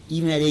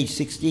even at age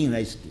 16, when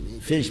I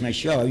finished my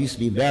show, I used to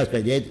be embarrassed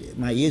by that.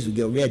 My ears would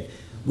go red.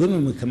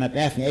 Women would come up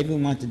after me.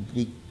 Everyone wanted to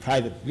be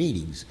private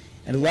readings.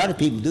 And a lot of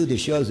people do their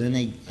shows and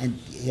they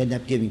end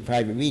up giving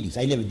private readings.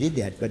 I never did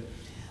that, but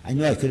I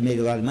knew I could have made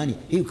a lot of money.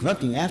 People come up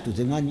to me afterwards.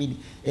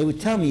 They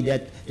would tell me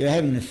that they were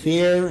having an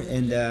affair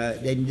and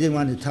they didn't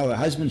want to tell her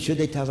husband. Should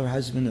they tell her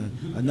husband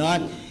or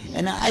not?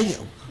 And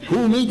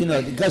who me to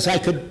know? Because I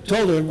could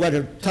told her what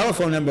her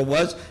telephone number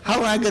was. How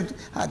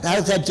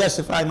does that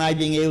justify my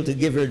being able to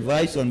give her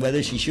advice on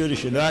whether she should or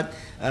should not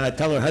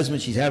tell her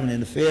husband she's having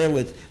an affair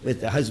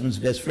with the husband's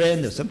best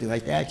friend or something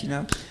like that, you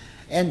know?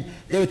 And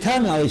they were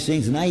telling me all these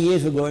things, and my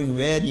ears were going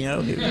red, you know.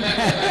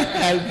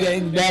 I was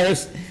getting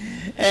embarrassed.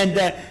 And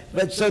the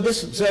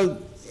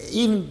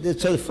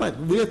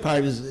weird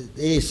part is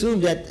they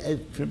assumed that I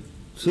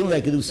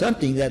could do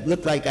something that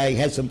looked like I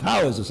had some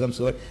powers of some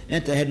sort,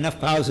 meant I had enough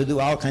powers to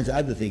do all kinds of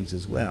other things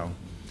as well.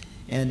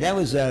 And that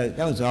was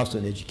also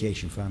an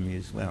education for me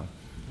as well.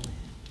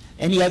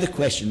 Any other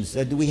questions?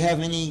 Do we have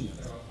any?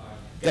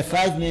 Got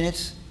 5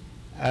 minutes.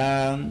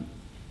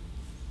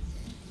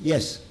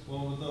 Yes.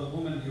 Well, the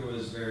woman who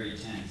was very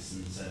tense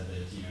and said that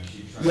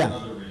she tried Yeah.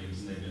 other readings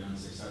and they've been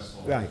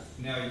unsuccessful. Right.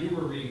 Now you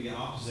were reading the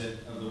opposite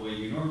of the way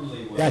you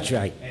normally would. That's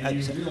right. And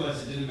you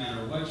realized it didn't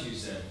matter what you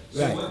said.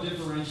 So Right. what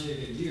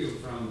differentiated you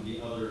from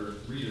the other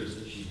readers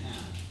that she had?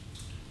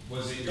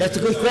 Was it your That's a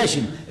good desire?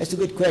 question. That's a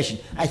good question.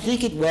 I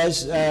think it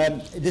was,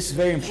 this is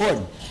very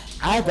important.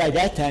 I, by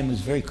that time,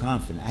 was very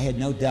confident. I had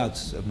no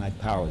doubts of my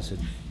powers.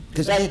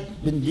 because I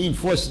had been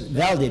reinforced,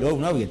 validated over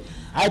and over again.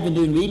 I've been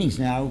doing readings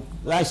now.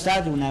 Well, I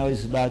started when I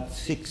was about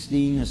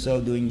 16 or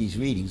so doing these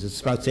readings.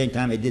 It's about the same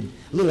time I did,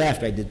 a little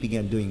after I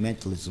began doing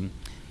mentalism,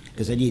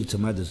 because I needed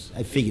some others.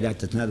 I figured out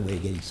that's another way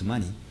of getting some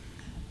money.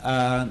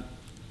 I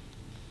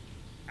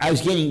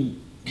was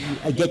getting,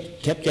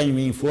 kept getting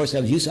reinforced.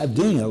 I was used to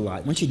doing it a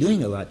lot. Once you're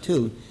doing it a lot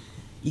too,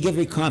 you get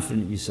very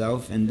confident in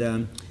yourself.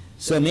 And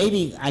so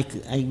maybe I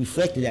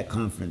reflected that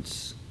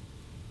confidence.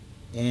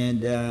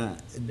 And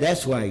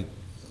that's why,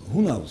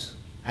 who knows?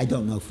 I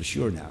don't know for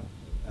sure now.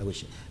 I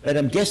wish, but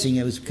I'm guessing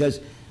it was because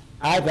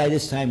I, by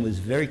this time, was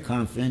very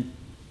confident.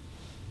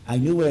 I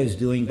knew what I was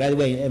doing. By the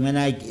way, when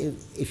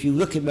if you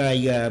look at my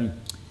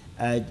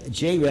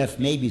JREF,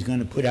 maybe is going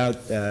to put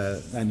out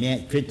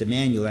print the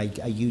manual I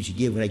usually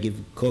give when I give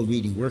cold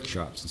reading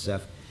workshops and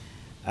stuff.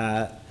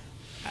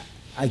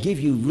 I give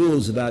you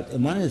rules about,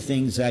 and one of the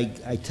things I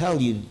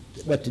tell you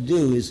what to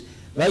do is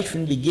right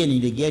from the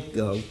beginning, the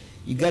get-go,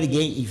 you got to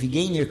gain. If you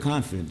gain your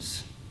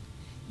confidence.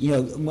 You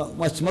know,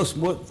 what's the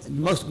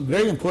most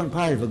very important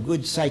part of a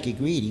good psychic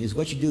reading is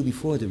what you do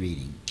before the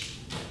reading.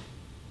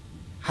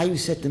 How you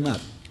set them up.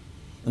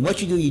 And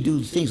what you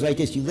do things like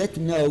this. You let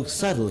them know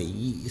subtly.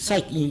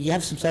 You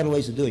have some subtle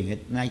ways of doing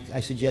it, and I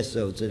suggest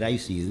those that I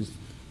used to use.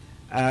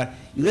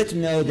 You let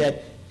them know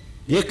that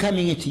they're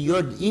coming into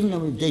your, even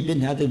though they've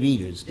been other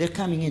readers, they're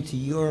coming into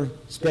your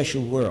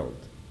special world.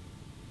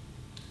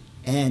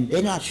 And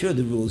they're not sure of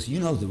the rules. You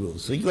know the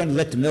rules. So you're going to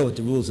let them know what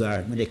the rules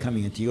are when they're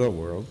coming into your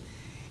world.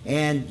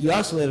 And you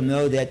also let them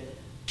know that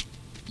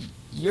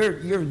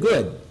you're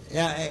good.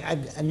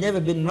 I've never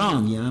been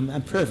wrong. You know,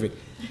 I'm perfect.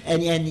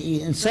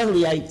 And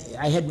suddenly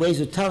I had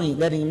ways of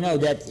letting them know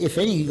that if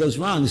anything goes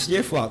wrong, it's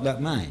their fault, not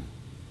mine.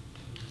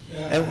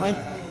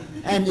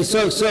 And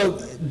so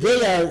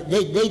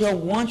they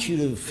don't want you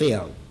to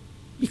fail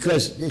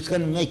because it's going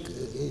to make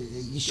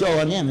show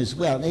on them as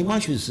well. They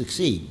want you to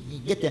succeed. You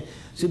get that.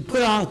 So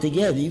put it all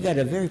together. You got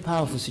a very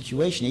powerful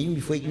situation. Even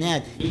before you can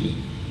add, you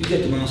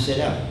get them all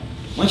set up.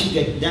 Once you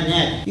get done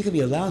that, you can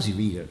be a lousy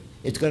reader.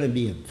 It's going to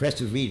be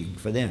impressive reading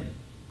for them.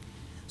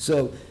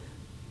 So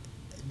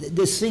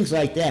there's things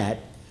like that,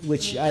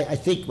 which I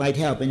think might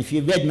help. And if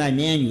you read my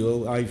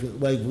manual, or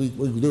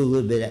we'll do a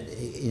little bit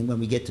when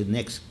we get to the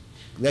next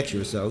lecture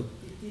or so.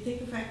 Do you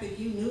think the fact that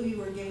you knew you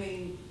were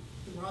giving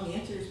the wrong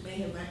answers may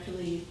have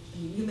actually,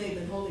 you may have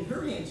been holding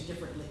her hands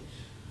differently?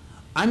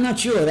 I'm not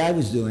sure what I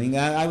was doing.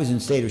 I was in a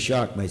state of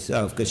shock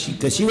myself because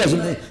she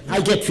wasn't.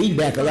 I get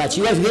feedback a lot.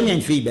 She wasn't giving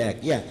any feedback.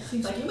 Yeah.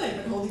 Seems like you might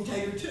have been holding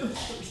tighter too.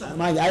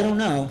 I don't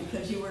know.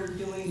 Because you were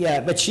doing. Yeah,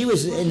 but she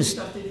was in.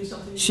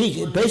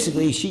 She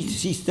basically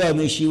she told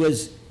me she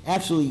was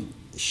absolutely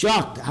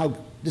shocked how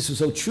this was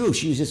so true.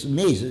 She was just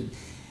amazed.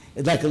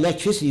 It's like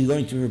electricity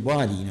going through her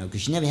body, you know,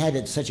 because she never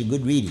had such a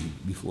good reading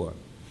before.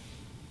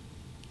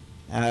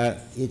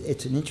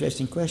 It's an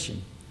interesting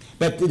question.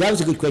 But that was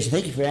a good question.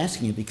 Thank you for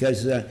asking it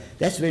because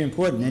that's very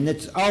important. And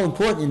it's all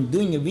important in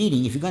doing a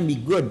reading if you're going to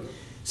be good.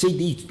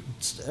 See,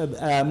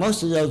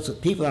 most of those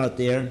people out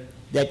there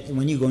that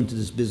when you go into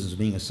this business of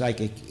being a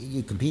psychic,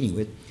 you're competing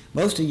with,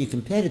 most of your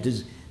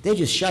competitors, they're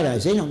just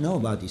shut-eyes. They don't know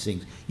about these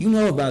things. You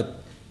know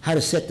about how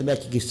to set them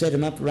up. You can set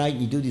them up right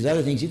and you do these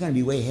other things. You're going to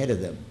be way ahead of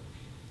them.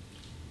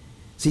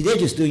 See, they're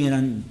just doing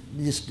it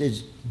just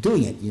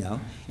doing it, you know.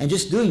 And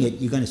just doing it,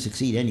 you're going to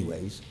succeed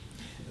anyways.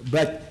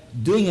 But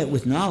doing it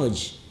with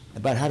knowledge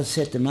about how to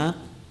set them up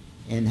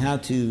and how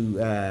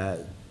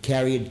to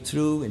carry it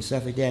through and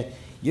stuff like that,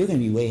 you're going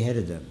to be way ahead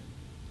of them.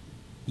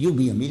 You'll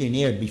be a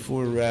millionaire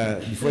before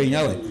you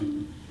know it.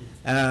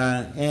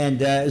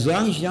 And as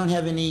long as you don't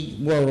have any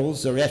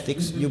morals or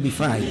ethics, you'll be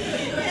fine.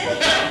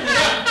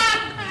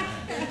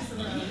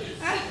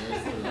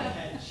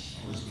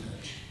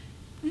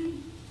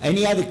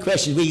 Any other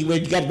questions?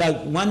 We've got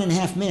about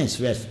 1.5 minutes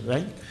left,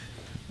 right?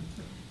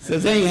 So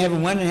then you have a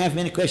 1.5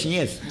 minute question,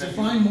 yes.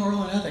 Define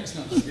moral and ethics.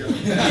 No.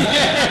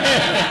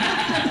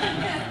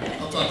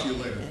 I'll talk to you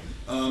later.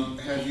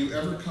 Have you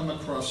ever come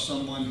across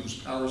someone whose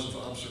powers of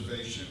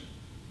observation,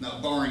 now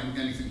barring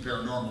anything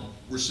paranormal,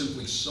 were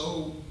simply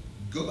so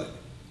good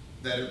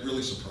that it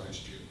really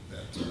surprised you?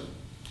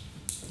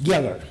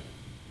 Geller.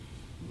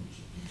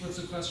 What's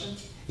the question?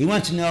 He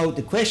wants to know,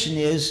 the question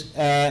is,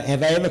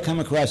 have I ever come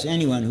across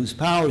anyone whose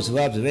powers of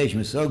observation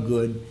were so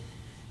good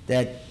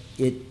that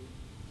it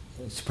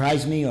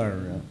surprised me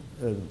or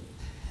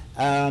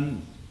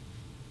I'm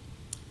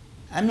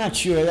not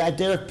sure.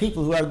 There are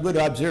people who are good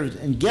observers.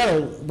 And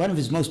Geller, one of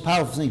his most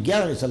powerful things,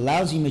 Geller is a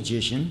lousy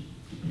magician.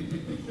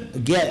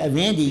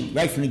 Randy,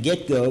 right from the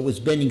get-go, was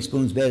bending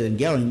spoons better than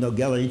Geller, even though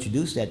Geller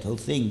introduced that whole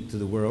thing to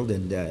the world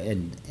and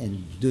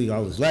doing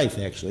all his life,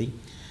 actually.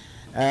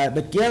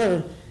 But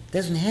Geller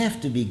doesn't have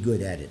to be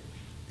good at it.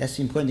 That's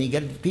the important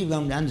thing. People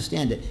don't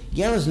understand it.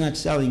 Geller's not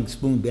selling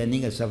spoon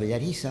bending or stuff like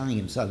that. He's selling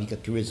himself. He's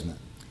got charisma.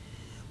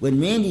 When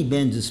Randy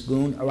bends a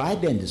spoon, or I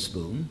bend a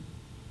spoon,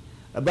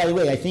 by the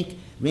way, I think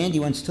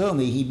Randy once told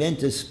me he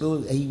bent a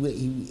spoon,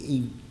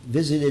 he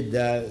visited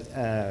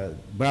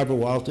Barbara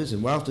Walters,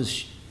 and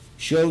Walters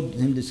showed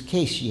him this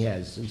case she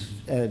has,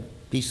 a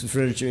piece of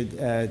furniture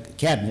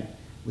cabinet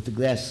with the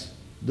glass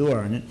door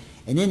on it,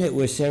 and in it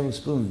were several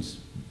spoons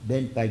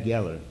bent by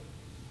Geller.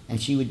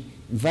 And she would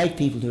invite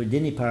people to her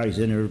dinner parties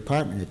in her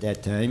apartment at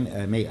that time,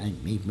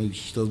 maybe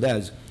she still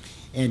does,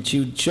 and she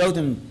would show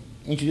them,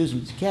 introduce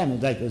them to the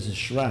cabinet like it was a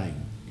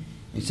shrine.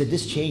 And said,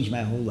 this changed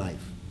my whole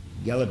life.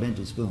 Geller bent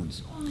his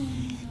spoons.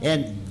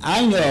 And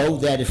I know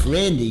that if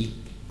Randy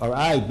or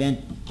I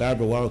bent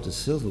Barbara Walters'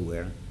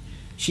 silverware,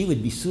 she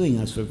would be suing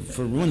us for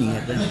ruining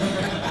it.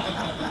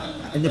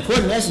 And the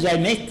important message I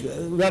make,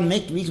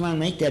 the reason why I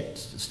make that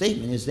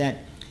statement is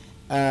that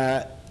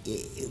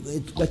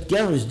what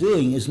Geller is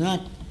doing is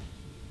not,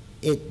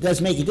 it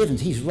does make a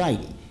difference. He's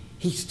right.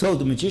 He's told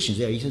the magicians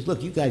there, he says,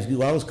 look, you guys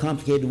do all these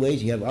complicated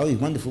ways, you have all these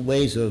wonderful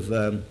ways of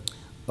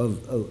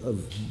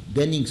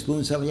bending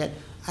spoons, stuff like that.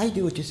 I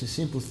do it just a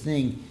simple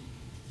thing,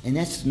 and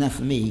that's enough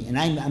for me, and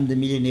I'm the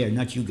millionaire,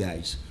 not you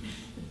guys.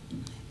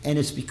 And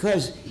it's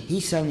because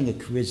he's selling a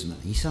charisma,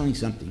 he's selling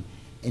something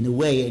in a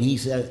way, and he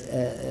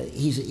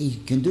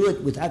can do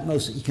it with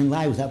utmost, he can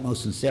lie with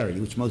utmost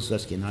sincerity, which most of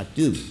us cannot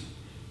do.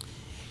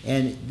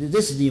 And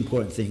this is the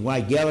important thing,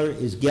 why Geller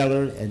is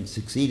Geller and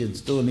succeeded and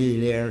still a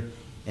millionaire,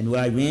 and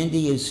why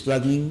Randy is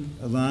struggling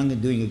along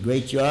and doing a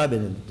great job,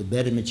 and the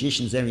better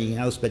magicians and everything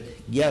else. But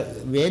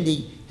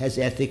Randy has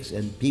ethics,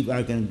 and people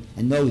are going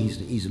to know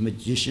he's a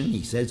magician.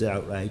 He says it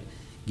outright.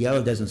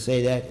 Geller doesn't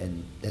say that,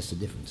 and that's the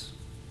difference.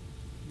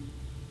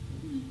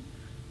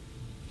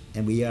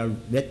 And we are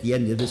at the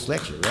end of this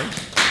lecture,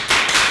 right?